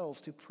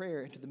ourselves to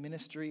prayer and to the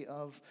ministry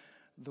of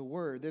the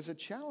word. There's a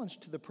challenge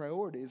to the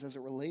priorities as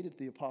it related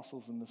to the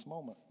apostles in this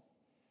moment.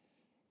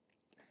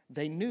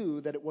 They knew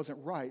that it wasn't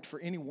right for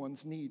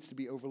anyone's needs to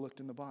be overlooked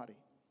in the body.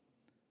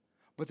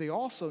 But they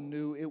also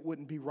knew it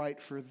wouldn't be right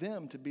for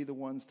them to be the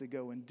ones to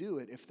go and do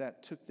it if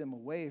that took them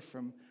away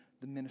from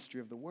the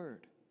ministry of the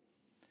word.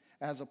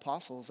 As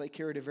apostles, they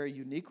carried a very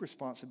unique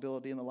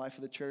responsibility in the life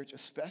of the church,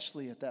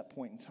 especially at that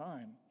point in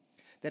time,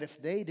 that if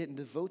they didn't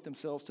devote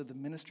themselves to the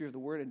ministry of the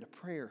word and to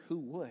prayer, who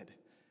would?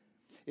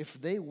 If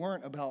they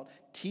weren't about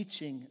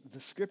teaching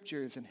the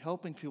scriptures and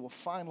helping people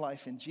find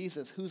life in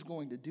Jesus, who's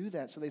going to do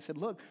that? So they said,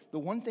 look, the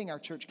one thing our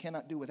church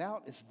cannot do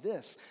without is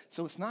this.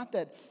 So it's not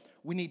that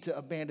we need to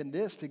abandon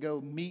this to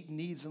go meet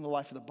needs in the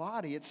life of the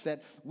body. It's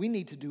that we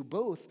need to do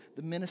both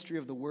the ministry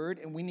of the word,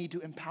 and we need to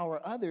empower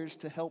others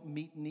to help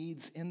meet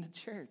needs in the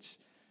church.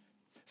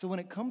 So when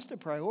it comes to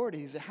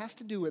priorities, it has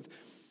to do with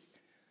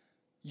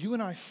you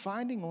and I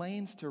finding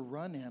lanes to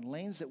run in,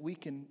 lanes that we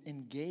can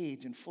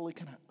engage and fully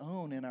kind of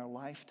own in our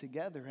life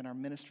together, in our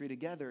ministry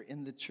together,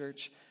 in the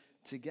church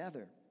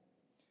together.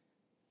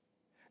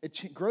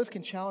 Growth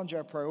can challenge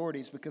our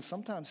priorities because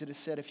sometimes it is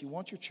said if you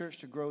want your church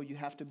to grow, you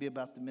have to be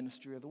about the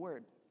ministry of the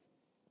word.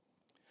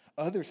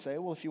 Others say,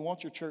 well, if you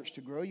want your church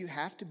to grow, you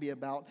have to be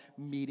about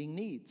meeting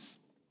needs.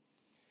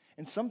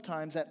 And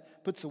sometimes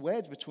that puts a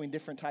wedge between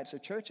different types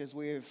of churches.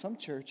 We have some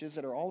churches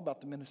that are all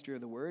about the ministry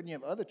of the word, and you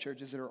have other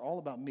churches that are all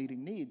about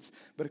meeting needs.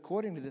 But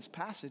according to this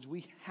passage,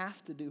 we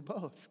have to do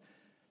both.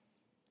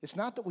 It's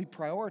not that we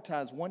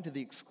prioritize one to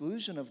the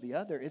exclusion of the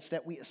other. It's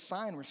that we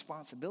assign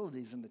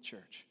responsibilities in the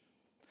church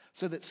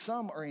so that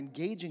some are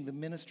engaging the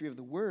ministry of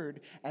the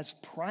word as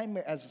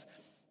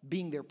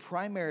being their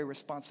primary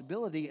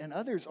responsibility, and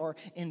others are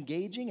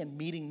engaging and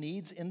meeting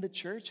needs in the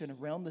church and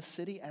around the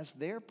city as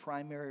their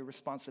primary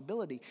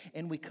responsibility.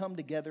 And we come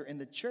together in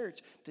the church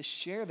to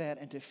share that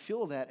and to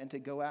fuel that and to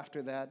go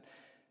after that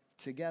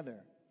together.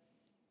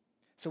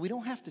 So we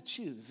don't have to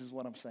choose, is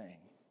what I'm saying.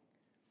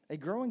 A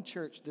growing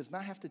church does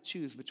not have to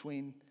choose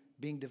between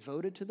being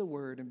devoted to the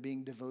word and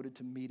being devoted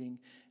to meeting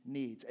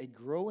needs. A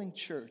growing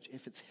church,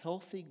 if it's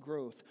healthy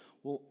growth,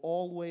 will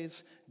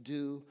always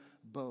do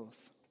both.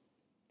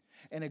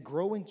 And a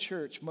growing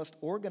church must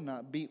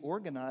be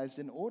organized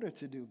in order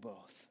to do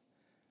both.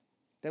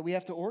 That we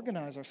have to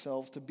organize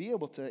ourselves to be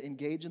able to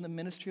engage in the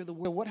ministry of the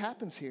word. So what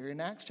happens here in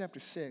Acts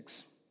chapter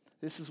 6,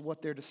 this is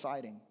what they're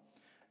deciding.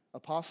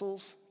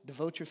 Apostles,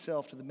 devote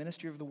yourself to the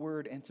ministry of the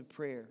word and to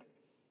prayer.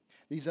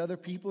 These other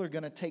people are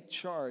going to take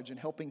charge in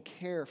helping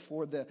care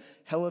for the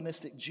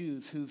Hellenistic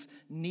Jews whose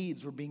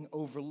needs were being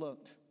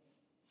overlooked.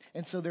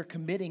 And so they're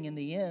committing, in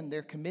the end,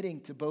 they're committing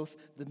to both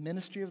the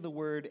ministry of the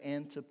word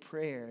and to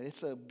prayer.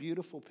 It's a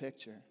beautiful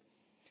picture.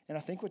 And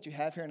I think what you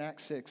have here in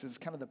Acts 6 is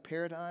kind of the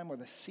paradigm or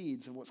the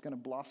seeds of what's going to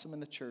blossom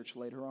in the church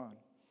later on.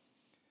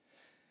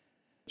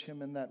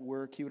 Him in that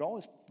work. He would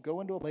always go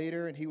into a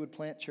later and he would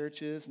plant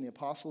churches, and the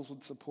apostles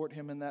would support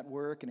him in that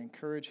work and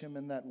encourage him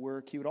in that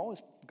work. He would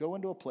always go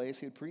into a place,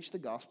 he would preach the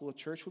gospel, a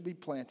church would be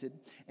planted,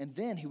 and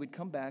then he would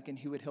come back and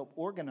he would help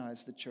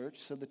organize the church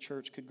so the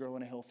church could grow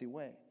in a healthy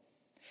way.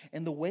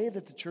 And the way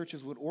that the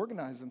churches would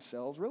organize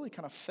themselves really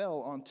kind of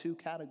fell on two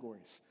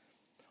categories.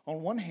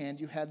 On one hand,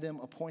 you had them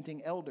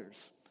appointing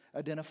elders,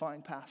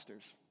 identifying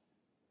pastors.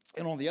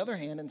 And on the other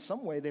hand, in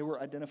some way, they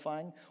were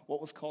identifying what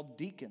was called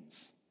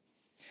deacons.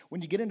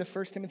 When you get into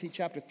 1 Timothy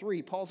chapter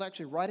 3, Paul's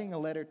actually writing a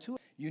letter to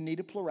it. You need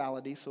a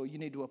plurality, so you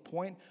need to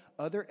appoint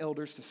other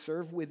elders to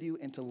serve with you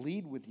and to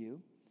lead with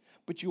you.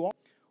 But you all,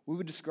 we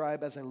would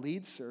describe as a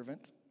lead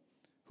servant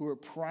who are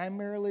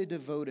primarily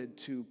devoted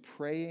to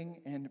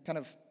praying and kind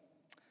of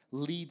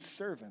lead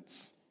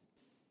servants.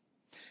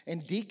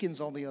 And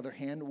deacons, on the other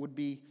hand, would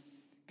be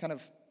kind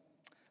of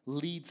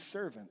lead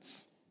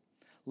servants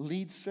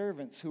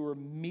who are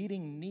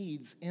meeting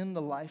needs in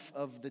the life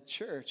of the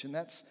church. And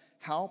that's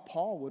how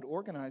Paul would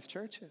organize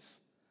churches.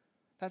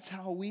 That's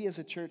how we as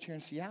a church here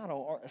in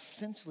Seattle are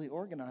essentially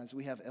organized.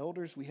 We have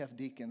elders, we have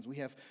deacons, we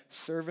have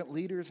servant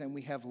leaders, and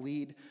we have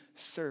lead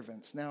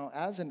servants. Now,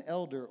 as an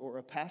elder or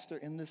a pastor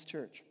in this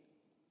church,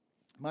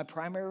 my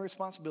primary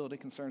responsibility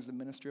concerns the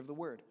ministry of the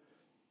word.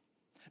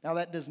 Now,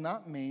 that does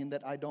not mean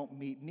that I don't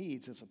meet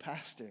needs as a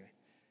pastor.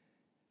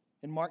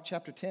 In Mark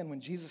chapter 10,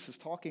 when Jesus is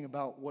talking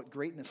about what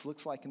greatness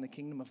looks like in the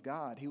kingdom of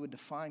God, he would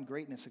define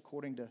greatness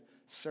according to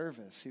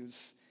service.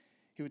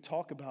 He would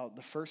talk about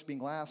the first being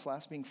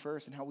last being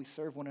first, and how we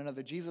serve one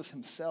another. Jesus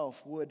himself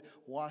would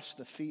wash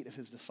the feet of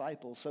his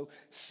disciples. So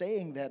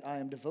saying that I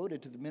am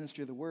devoted to the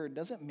ministry of the word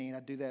doesn't mean I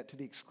do that to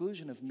the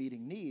exclusion of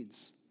meeting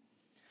needs.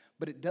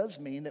 But it does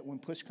mean that when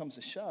push comes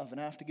to shove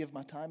and I have to give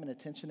my time and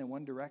attention in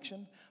one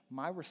direction,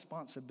 my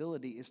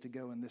responsibility is to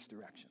go in this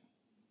direction.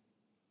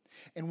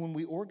 And when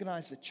we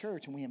organize the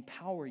church and we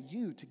empower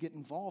you to get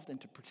involved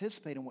and to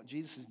participate in what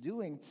Jesus is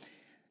doing,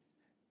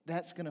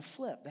 that's going to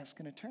flip, that's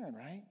going to turn,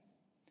 right?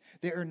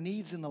 There are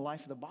needs in the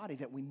life of the body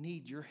that we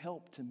need your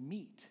help to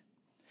meet.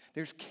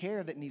 There's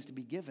care that needs to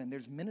be given.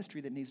 There's ministry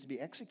that needs to be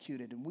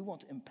executed. And we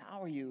want to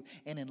empower you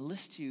and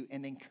enlist you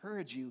and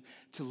encourage you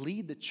to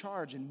lead the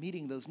charge in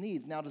meeting those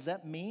needs. Now, does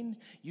that mean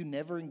you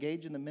never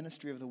engage in the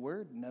ministry of the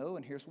word? No,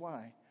 and here's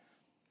why.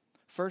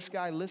 First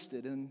guy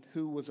listed and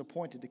who was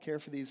appointed to care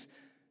for these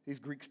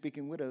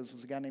Greek-speaking widows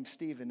was a guy named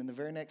Stephen. In the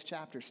very next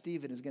chapter,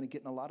 Stephen is going to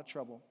get in a lot of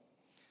trouble.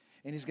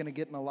 And he's going to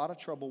get in a lot of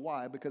trouble.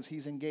 Why? Because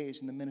he's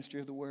engaged in the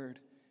ministry of the word.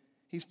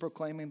 He's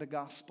proclaiming the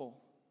gospel.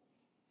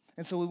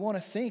 And so we want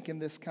to think in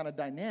this kind of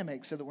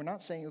dynamic so that we're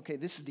not saying, okay,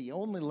 this is the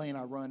only lane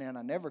I run in,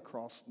 I never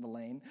cross the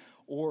lane,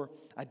 or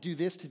I do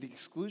this to the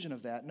exclusion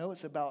of that. No,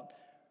 it's about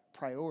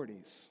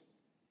priorities.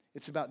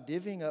 It's about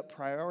divvying up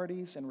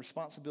priorities and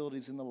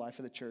responsibilities in the life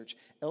of the church.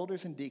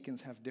 Elders and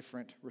deacons have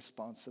different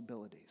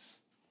responsibilities.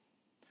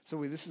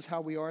 So this is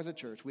how we are as a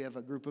church. We have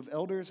a group of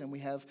elders and we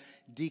have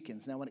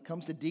deacons. Now, when it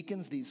comes to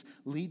deacons, these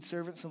lead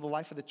servants in the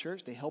life of the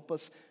church, they help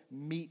us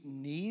meet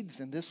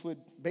needs, and this would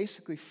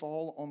basically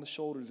fall on the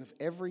shoulders of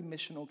every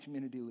missional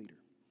community leader.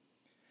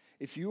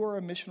 If you are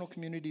a missional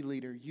community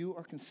leader, you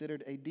are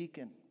considered a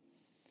deacon.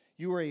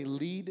 You are a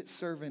lead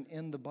servant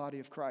in the body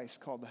of Christ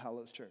called the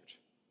Hallows Church.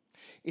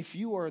 If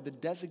you are the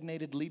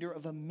designated leader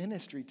of a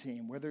ministry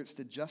team, whether it's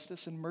the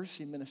Justice and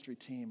Mercy ministry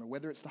team, or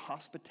whether it's the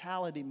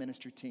hospitality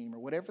ministry team, or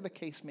whatever the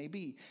case may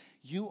be,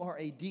 you are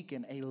a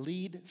deacon, a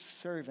lead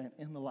servant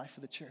in the life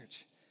of the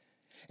church.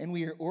 And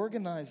we are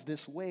organized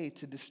this way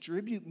to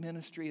distribute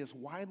ministry as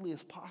widely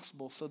as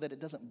possible so that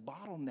it doesn't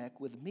bottleneck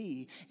with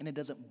me and it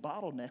doesn't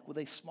bottleneck with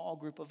a small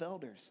group of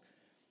elders.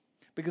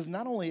 Because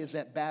not only is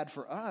that bad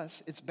for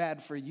us, it's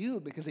bad for you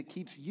because it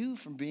keeps you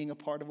from being a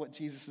part of what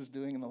Jesus is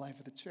doing in the life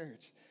of the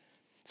church.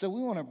 So we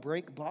want to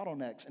break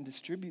bottlenecks and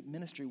distribute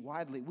ministry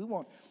widely. We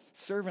want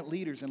servant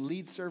leaders and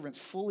lead servants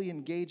fully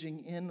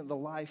engaging in the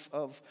life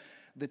of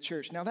the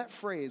church. Now that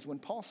phrase, when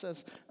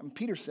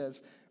Peter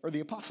says, or the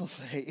apostles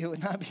say, it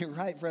would not be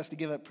right for us to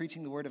give up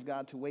preaching the word of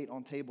God to wait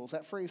on tables.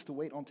 That phrase, to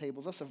wait on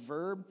tables, that's a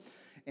verb,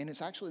 and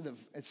it's actually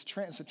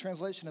it's a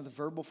translation of the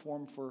verbal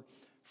form for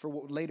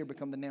what would later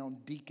become the noun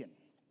deacon.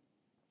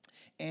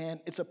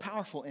 And it's a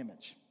powerful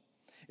image.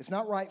 It's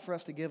not right for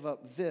us to give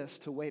up this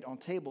to wait on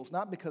tables,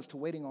 not because to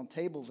waiting on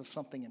tables is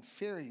something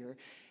inferior.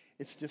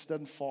 It just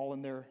doesn't fall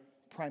in their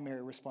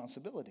primary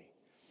responsibility.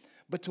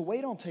 But to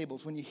wait on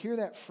tables, when you hear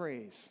that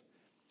phrase,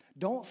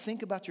 don't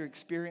think about your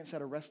experience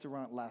at a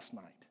restaurant last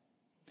night.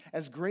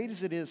 As great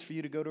as it is for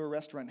you to go to a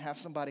restaurant and have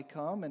somebody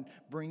come and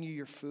bring you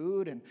your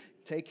food and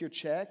take your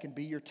check and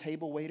be your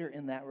table waiter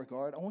in that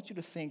regard, I want you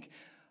to think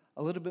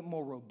a little bit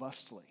more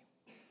robustly.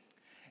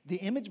 The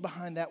image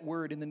behind that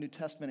word in the New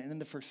Testament and in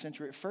the first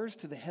century refers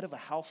to the head of a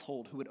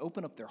household who would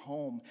open up their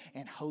home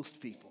and host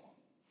people.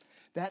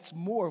 That's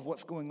more of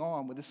what's going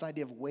on with this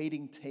idea of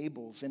waiting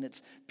tables in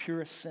its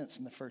purest sense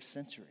in the first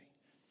century.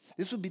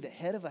 This would be the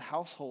head of a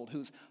household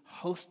who's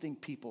hosting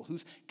people,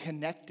 who's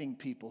connecting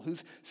people,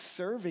 who's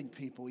serving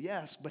people,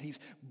 yes, but he's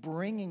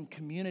bringing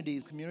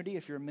community,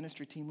 if you're a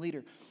ministry team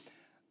leader.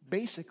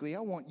 Basically,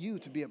 I want you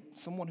to be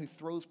someone who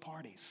throws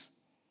parties.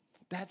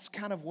 That's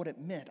kind of what it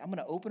meant. I'm going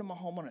to open my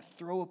home, I'm going to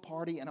throw a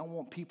party, and I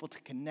want people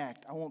to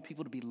connect. I want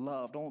people to be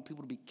loved. I want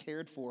people to be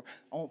cared for.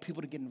 I want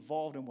people to get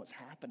involved in what's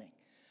happening.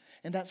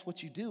 And that's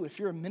what you do. If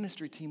you're a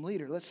ministry team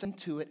leader, let's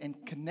into it and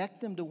connect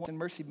them to one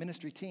Mercy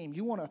ministry team.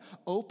 You want to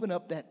open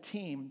up that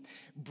team,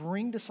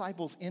 bring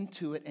disciples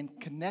into it, and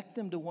connect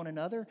them to one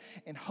another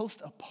and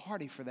host a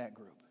party for that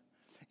group,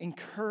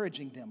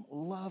 encouraging them,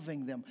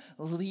 loving them,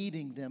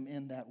 leading them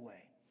in that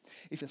way.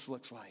 If this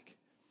looks like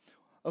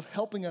of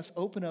helping us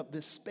open up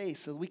this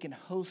space so that we can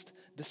host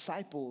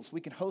disciples, we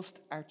can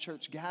host our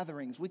church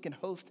gatherings, we can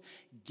host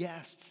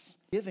guests,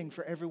 giving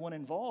for everyone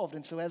involved.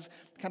 And so as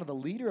kind of the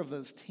leader of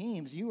those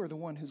teams, you are the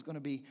one who's going to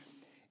be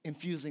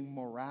infusing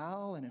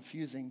morale and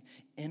infusing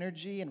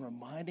energy and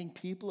reminding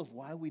people of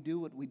why we do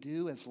what we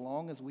do as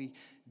long as we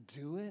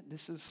do it.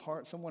 This is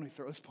someone who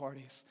throws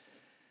parties.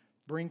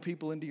 Bring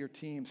people into your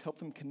teams, help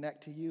them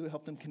connect to you,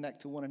 help them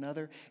connect to one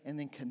another, and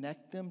then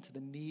connect them to the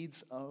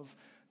needs of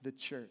the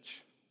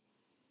church.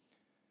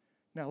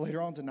 Now,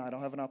 later on tonight, I'll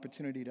have an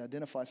opportunity to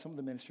identify some of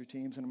the ministry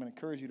teams, and I'm going to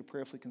encourage you to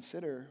prayerfully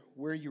consider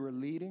where you are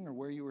leading or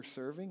where you are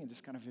serving and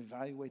just kind of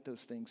evaluate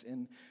those things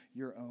in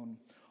your own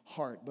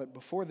heart. But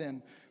before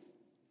then,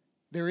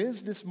 there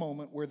is this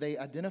moment where they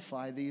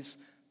identify these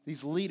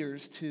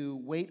leaders to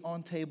wait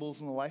on tables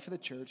in the life of the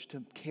church,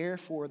 to care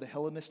for the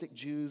Hellenistic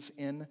Jews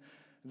in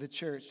the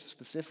church,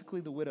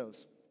 specifically the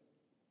widows.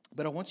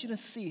 But I want you to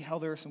see how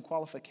there are some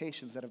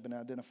qualifications that have been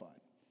identified.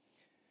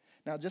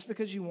 Now, just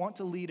because you want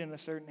to lead in a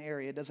certain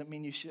area doesn't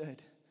mean you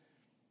should.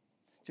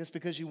 Just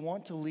because you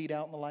want to lead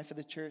out in the life of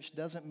the church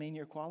doesn't mean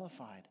you're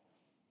qualified.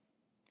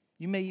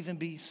 You may even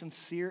be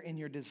sincere in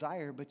your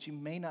desire, but you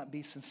may not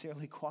be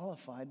sincerely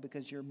qualified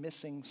because you're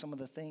missing some of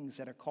the things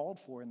that are called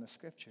for in the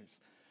scriptures.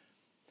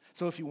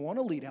 So if you want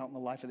to lead out in the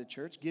life of the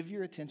church, give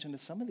your attention to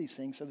some of these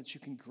things so that you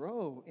can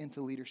grow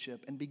into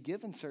leadership and be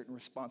given certain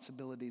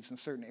responsibilities in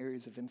certain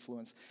areas of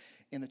influence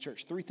in the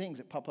church. 3 things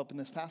that pop up in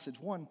this passage.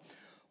 1,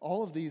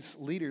 all of these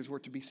leaders were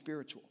to be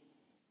spiritual,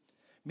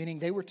 meaning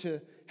they were to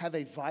have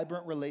a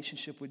vibrant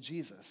relationship with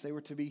Jesus. They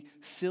were to be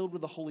filled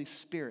with the Holy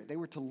Spirit. They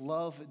were to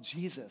love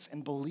Jesus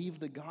and believe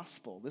the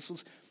gospel. This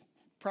was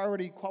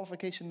priority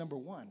qualification number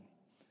 1.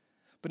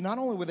 But not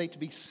only were they to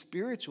be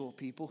spiritual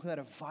people who had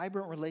a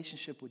vibrant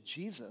relationship with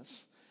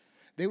Jesus,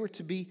 they were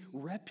to be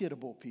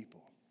reputable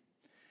people.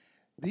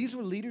 These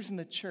were leaders in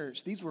the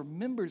church. These were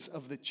members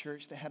of the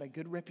church that had a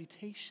good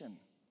reputation.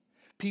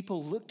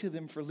 People looked to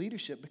them for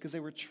leadership because they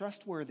were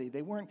trustworthy.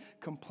 They weren't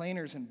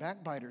complainers and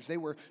backbiters. They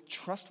were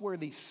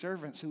trustworthy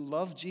servants who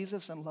loved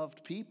Jesus and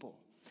loved people.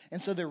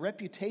 And so their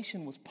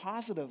reputation was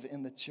positive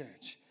in the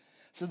church.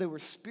 So they were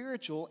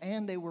spiritual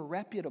and they were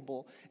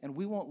reputable. And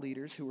we want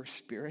leaders who are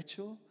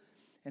spiritual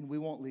and we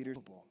want leaders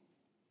who are reputable.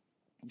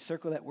 You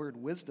circle that word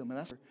wisdom, and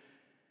that's where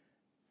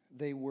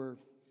they were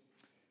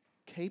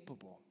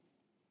capable.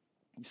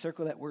 You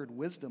circle that word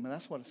wisdom, and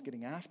that's what it's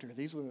getting after.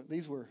 These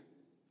were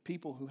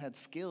people who had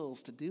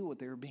skills to do what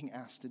they were being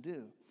asked to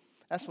do.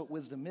 That's what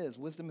wisdom is.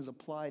 Wisdom is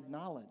applied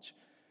knowledge.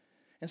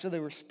 And so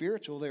they were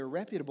spiritual, they were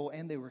reputable,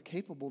 and they were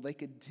capable. They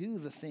could do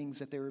the things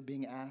that they were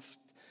being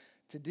asked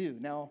to do.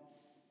 Now,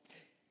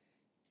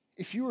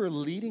 If you are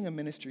leading a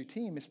ministry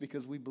team, it's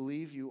because we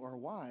believe you are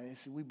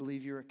wise. We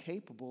believe you are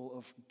capable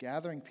of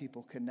gathering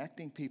people,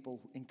 connecting people,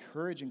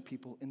 encouraging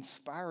people,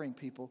 inspiring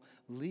people,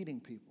 leading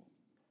people.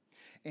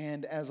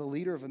 And as a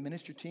leader of a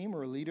ministry team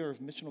or a leader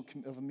of a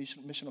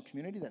missional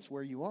community, that's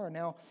where you are.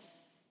 Now,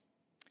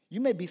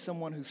 you may be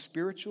someone who's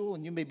spiritual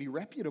and you may be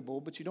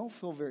reputable, but you don't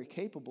feel very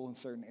capable in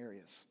certain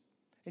areas.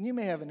 And you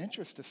may have an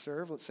interest to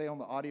serve, let's say on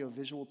the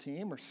audio-visual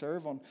team, or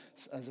serve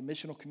as a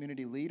missional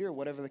community leader,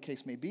 whatever the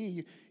case may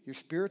be. You're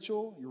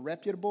spiritual, you're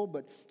reputable,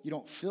 but you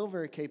don't feel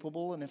very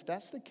capable. And if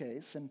that's the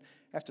case, and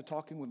after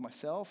talking with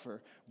myself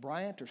or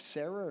Bryant or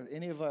Sarah or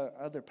any of our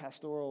other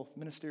pastoral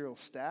ministerial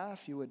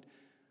staff,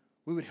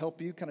 we would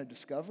help you kind of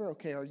discover,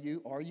 okay, are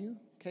you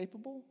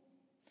capable?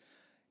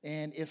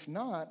 And if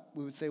not,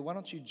 we would say, why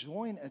don't you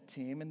join a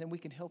team, and then we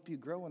can help you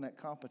grow in that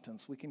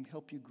competence. We can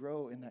help you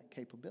grow in that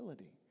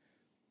capability.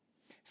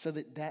 So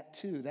that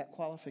too, that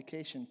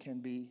qualification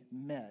can be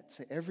met.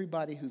 So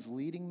everybody who's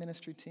leading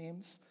ministry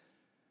teams,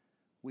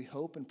 we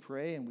hope and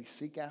pray and we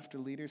seek after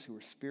leaders who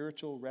are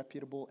spiritual,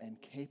 reputable, and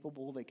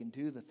capable. They can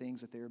do the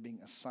things that they are being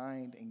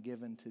assigned and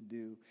given to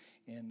do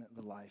in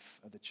the life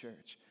of the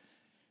church.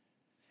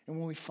 And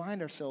when we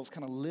find ourselves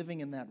kind of living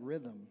in that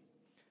rhythm,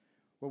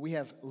 where we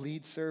have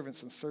lead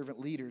servants and servant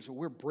leaders, where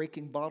we're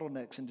breaking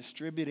bottlenecks and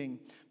distributing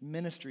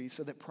ministries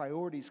so that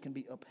priorities can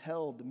be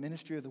upheld, the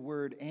ministry of the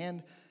word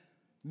and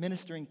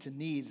ministering to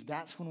needs,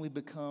 that's when we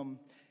become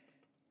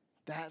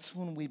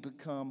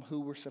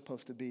who we're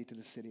supposed to be to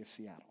the city of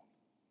Seattle.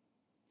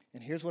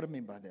 And here's what I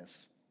mean by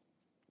this.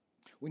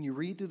 When you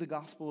read through the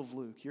Gospel of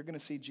Luke, you're going to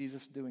see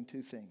Jesus doing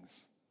two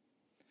things.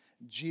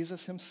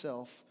 Jesus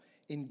himself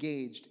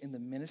engaged in the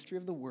ministry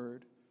of the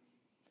word,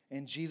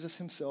 and Jesus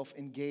himself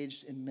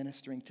engaged in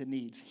ministering to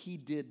needs. He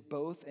did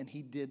both, and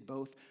he did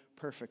both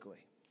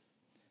perfectly.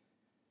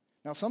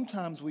 Now,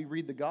 sometimes we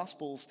read the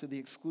Gospels to the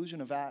exclusion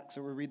of Acts,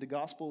 or we read the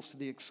Gospels to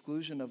the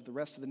exclusion of the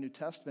rest of the New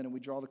Testament, and we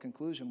draw the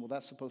conclusion, well,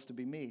 that's supposed to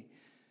be me.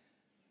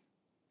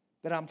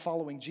 That I'm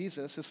following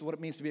Jesus. This is what it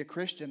means to be a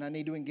Christian. I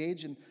need to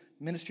engage in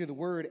ministry of the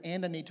word,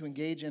 and I need to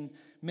engage in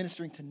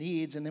ministering to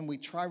needs, and then we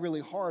try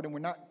really hard, and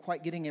we're not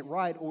quite getting it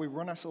right, or we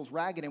run ourselves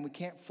ragged, and we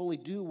can't fully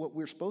do what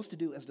we're supposed to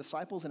do as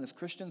disciples and as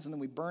Christians, and then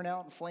we burn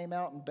out and flame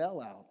out and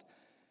bail out.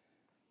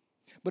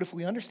 But if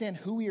we understand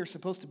who we are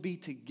supposed to be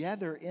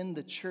together in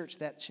the church,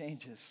 that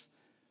changes.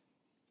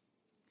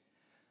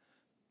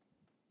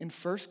 In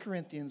 1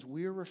 Corinthians,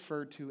 we are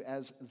referred to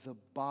as the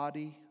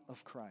body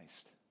of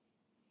Christ.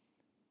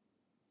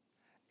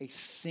 A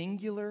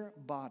singular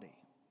body.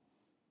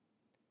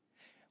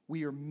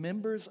 We are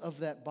members of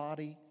that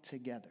body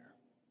together.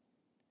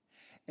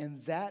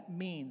 And that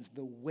means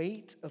the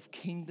weight of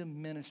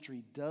kingdom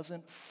ministry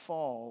doesn't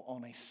fall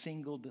on a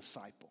single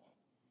disciple.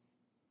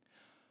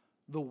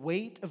 The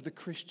weight of the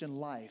Christian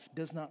life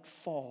does not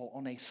fall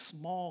on a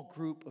small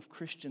group of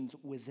Christians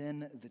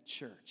within the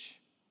church.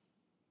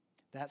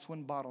 That's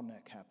when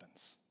bottleneck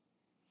happens.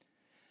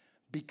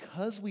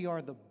 Because we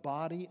are the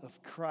body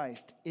of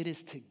Christ, it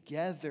is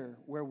together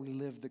where we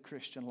live the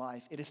Christian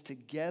life. It is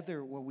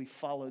together where we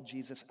follow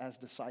Jesus as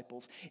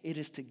disciples. It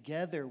is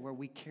together where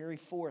we carry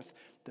forth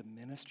the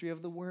ministry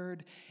of the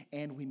word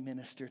and we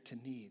minister to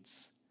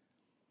needs.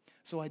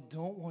 So I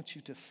don't want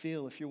you to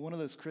feel, if you're one of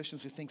those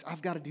Christians who thinks,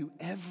 I've got to do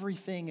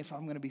everything if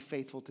I'm going to be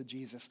faithful to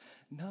Jesus.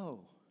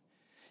 No.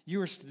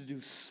 You are to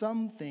do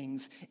some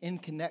things in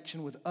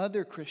connection with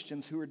other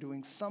Christians who are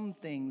doing some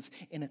things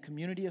in a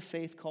community of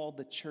faith called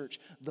the church,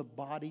 the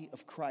body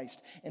of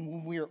Christ. And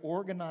when we are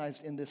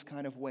organized in this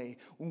kind of way,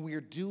 when we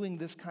are doing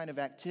this kind of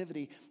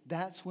activity,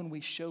 that's when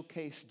we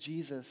showcase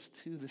Jesus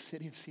to the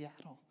city of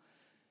Seattle.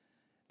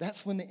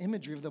 That's when the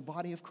imagery of the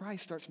body of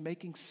Christ starts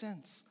making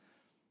sense.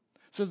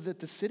 So that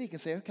the city can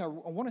say, okay, I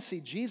want to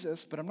see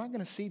Jesus, but I'm not going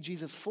to see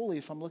Jesus fully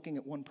if I'm looking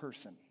at one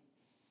person.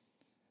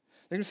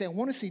 They're going to say, I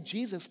want to see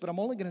Jesus, but I'm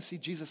only going to see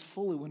Jesus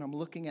fully when I'm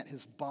looking at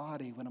his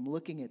body, when I'm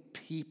looking at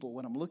people,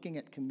 when I'm looking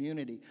at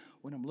community,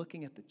 when I'm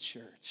looking at the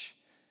church.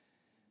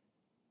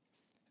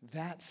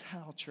 That's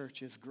how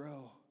churches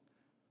grow.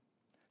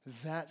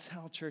 That's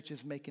how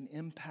churches make an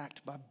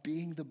impact, by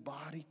being the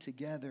body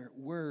together,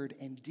 word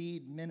and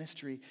deed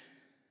ministry,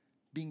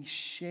 being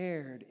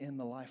shared in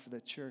the life of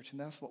the church. And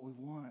that's what we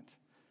want.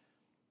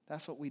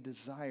 That's what we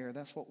desire.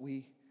 That's what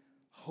we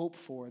hope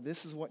for.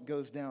 This is what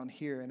goes down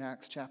here in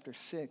Acts chapter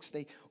 6.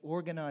 They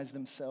organize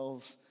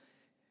themselves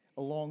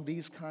along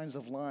these kinds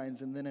of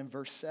lines. And then in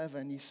verse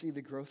 7, you see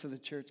the growth of the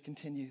church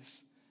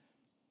continues.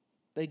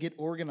 They get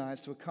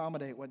organized to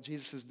accommodate what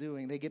Jesus is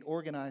doing. They get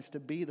organized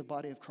to be the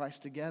body of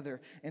Christ together.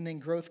 And then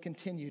growth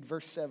continued.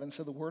 Verse 7,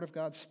 so the word of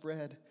God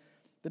spread.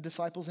 The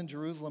disciples in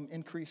Jerusalem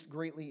increased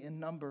greatly in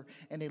number,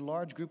 and a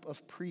large group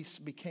of priests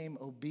became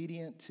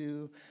obedient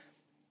to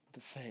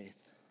the faith.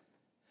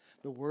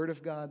 The word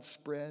of God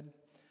spread,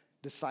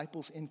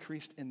 disciples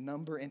increased in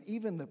number, and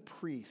even the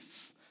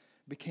priests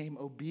became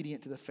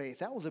obedient to the faith.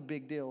 That was a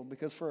big deal,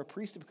 because for a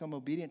priest to become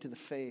obedient to the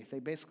faith, they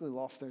basically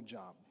lost their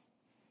job.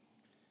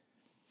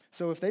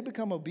 So if they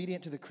become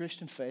obedient to the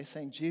Christian faith,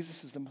 saying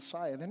Jesus is the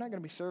Messiah, they're not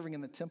going to be serving in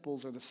the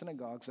temples or the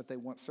synagogues that they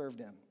once served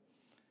in.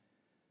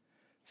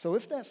 So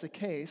if that's the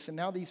case, and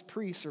now these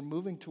priests are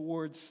moving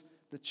towards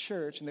the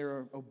church and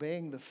they're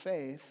obeying the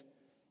faith,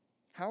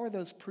 how are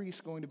those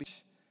priests going to be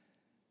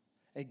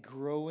a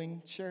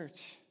growing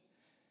church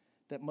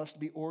that must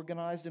be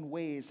organized in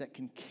ways that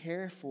can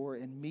care for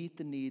and meet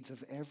the needs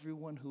of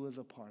everyone who is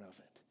a part of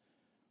it?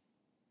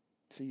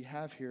 So you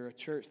have here a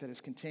church that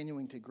is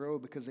continuing to grow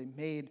because they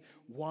made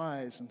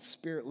wise and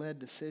spirit-led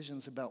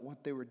decisions about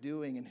what they were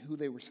doing and who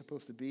they were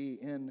supposed to be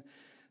in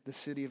the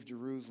city of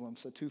Jerusalem.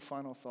 So 2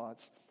 final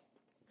thoughts.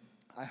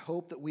 I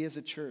hope that we as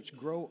a church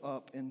grow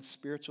up in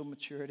spiritual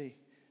maturity.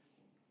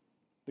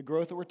 The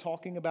growth that we're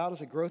talking about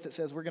is a growth that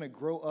says we're going to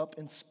grow up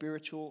in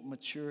spiritual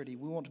maturity.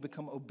 We want to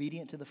become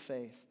obedient to the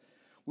faith.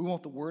 We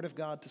want the word of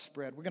God to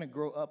spread. We're going to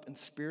grow up in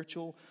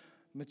spiritual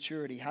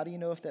maturity. How do you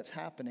know if that's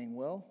happening?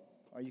 Well,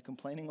 are you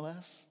complaining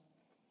less?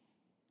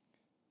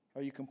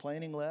 Are you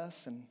complaining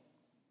less and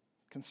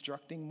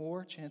constructing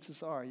more?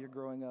 Chances are you're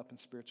growing up in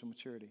spiritual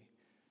maturity.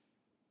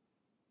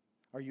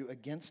 Are you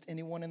against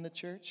anyone in the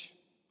church?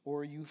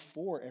 Or are you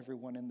for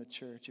everyone in the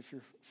church? If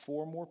you're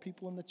for more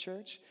people in the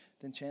church,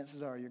 then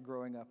chances are you're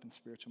growing up in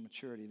spiritual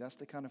maturity. That's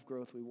the kind of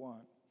growth we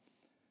want.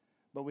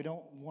 But we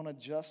don't want to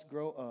just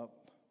grow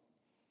up.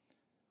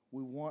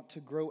 We want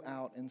to grow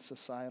out in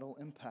societal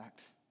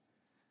impact.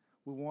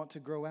 We want to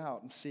grow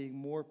out and seeing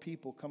more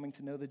people coming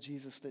to know the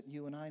Jesus that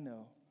you and I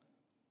know.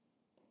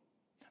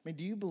 I mean,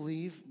 do you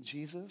believe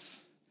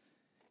Jesus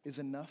is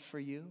enough for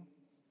you?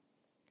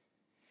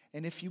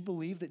 And if you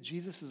believe that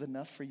Jesus is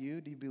enough for you,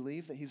 do you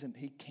believe that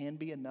he can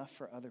be enough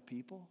for other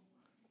people?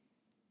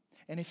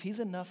 And if he's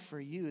enough for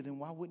you, then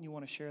why wouldn't you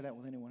want to share that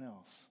with anyone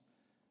else?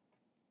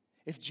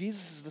 If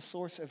Jesus is the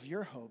source of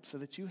your hope so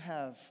that you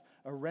have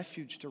a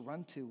refuge to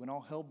run to when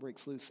all hell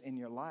breaks loose in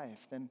your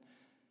life, then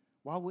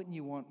why wouldn't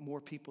you want more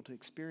people to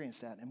experience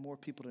that and more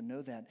people to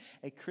know that?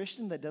 A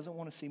Christian that doesn't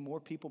want to see more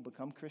people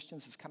become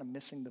Christians is kind of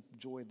missing the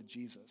joy of the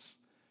Jesus.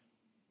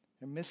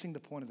 They're missing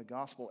the point of the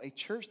gospel. A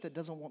church that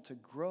doesn't want to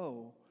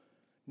grow,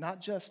 not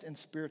just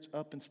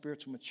up in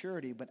spiritual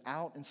maturity, but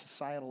out in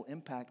societal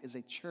impact, is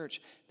a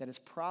church that has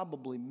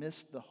probably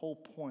missed the whole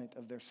point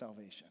of their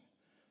salvation.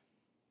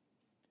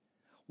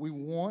 We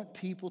want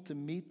people to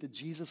meet the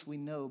Jesus we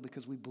know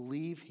because we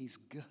believe he's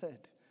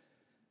good.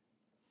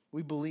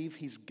 We believe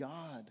he's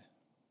God.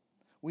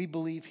 We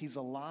believe he's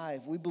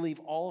alive. We believe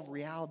all of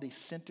reality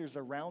centers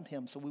around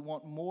him. So we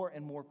want more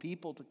and more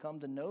people to come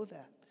to know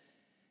that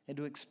and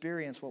to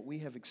experience what we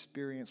have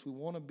experienced. We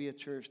want to be a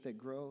church that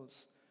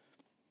grows.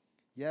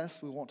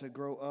 Yes, we want to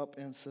grow up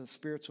in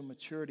spiritual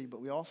maturity,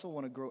 but we also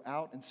want to grow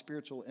out in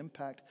spiritual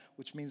impact,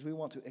 which means we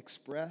want to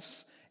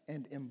express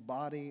and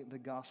embody the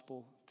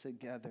gospel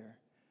together.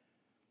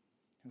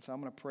 And so I'm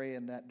going to pray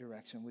in that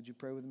direction. Would you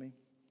pray with me?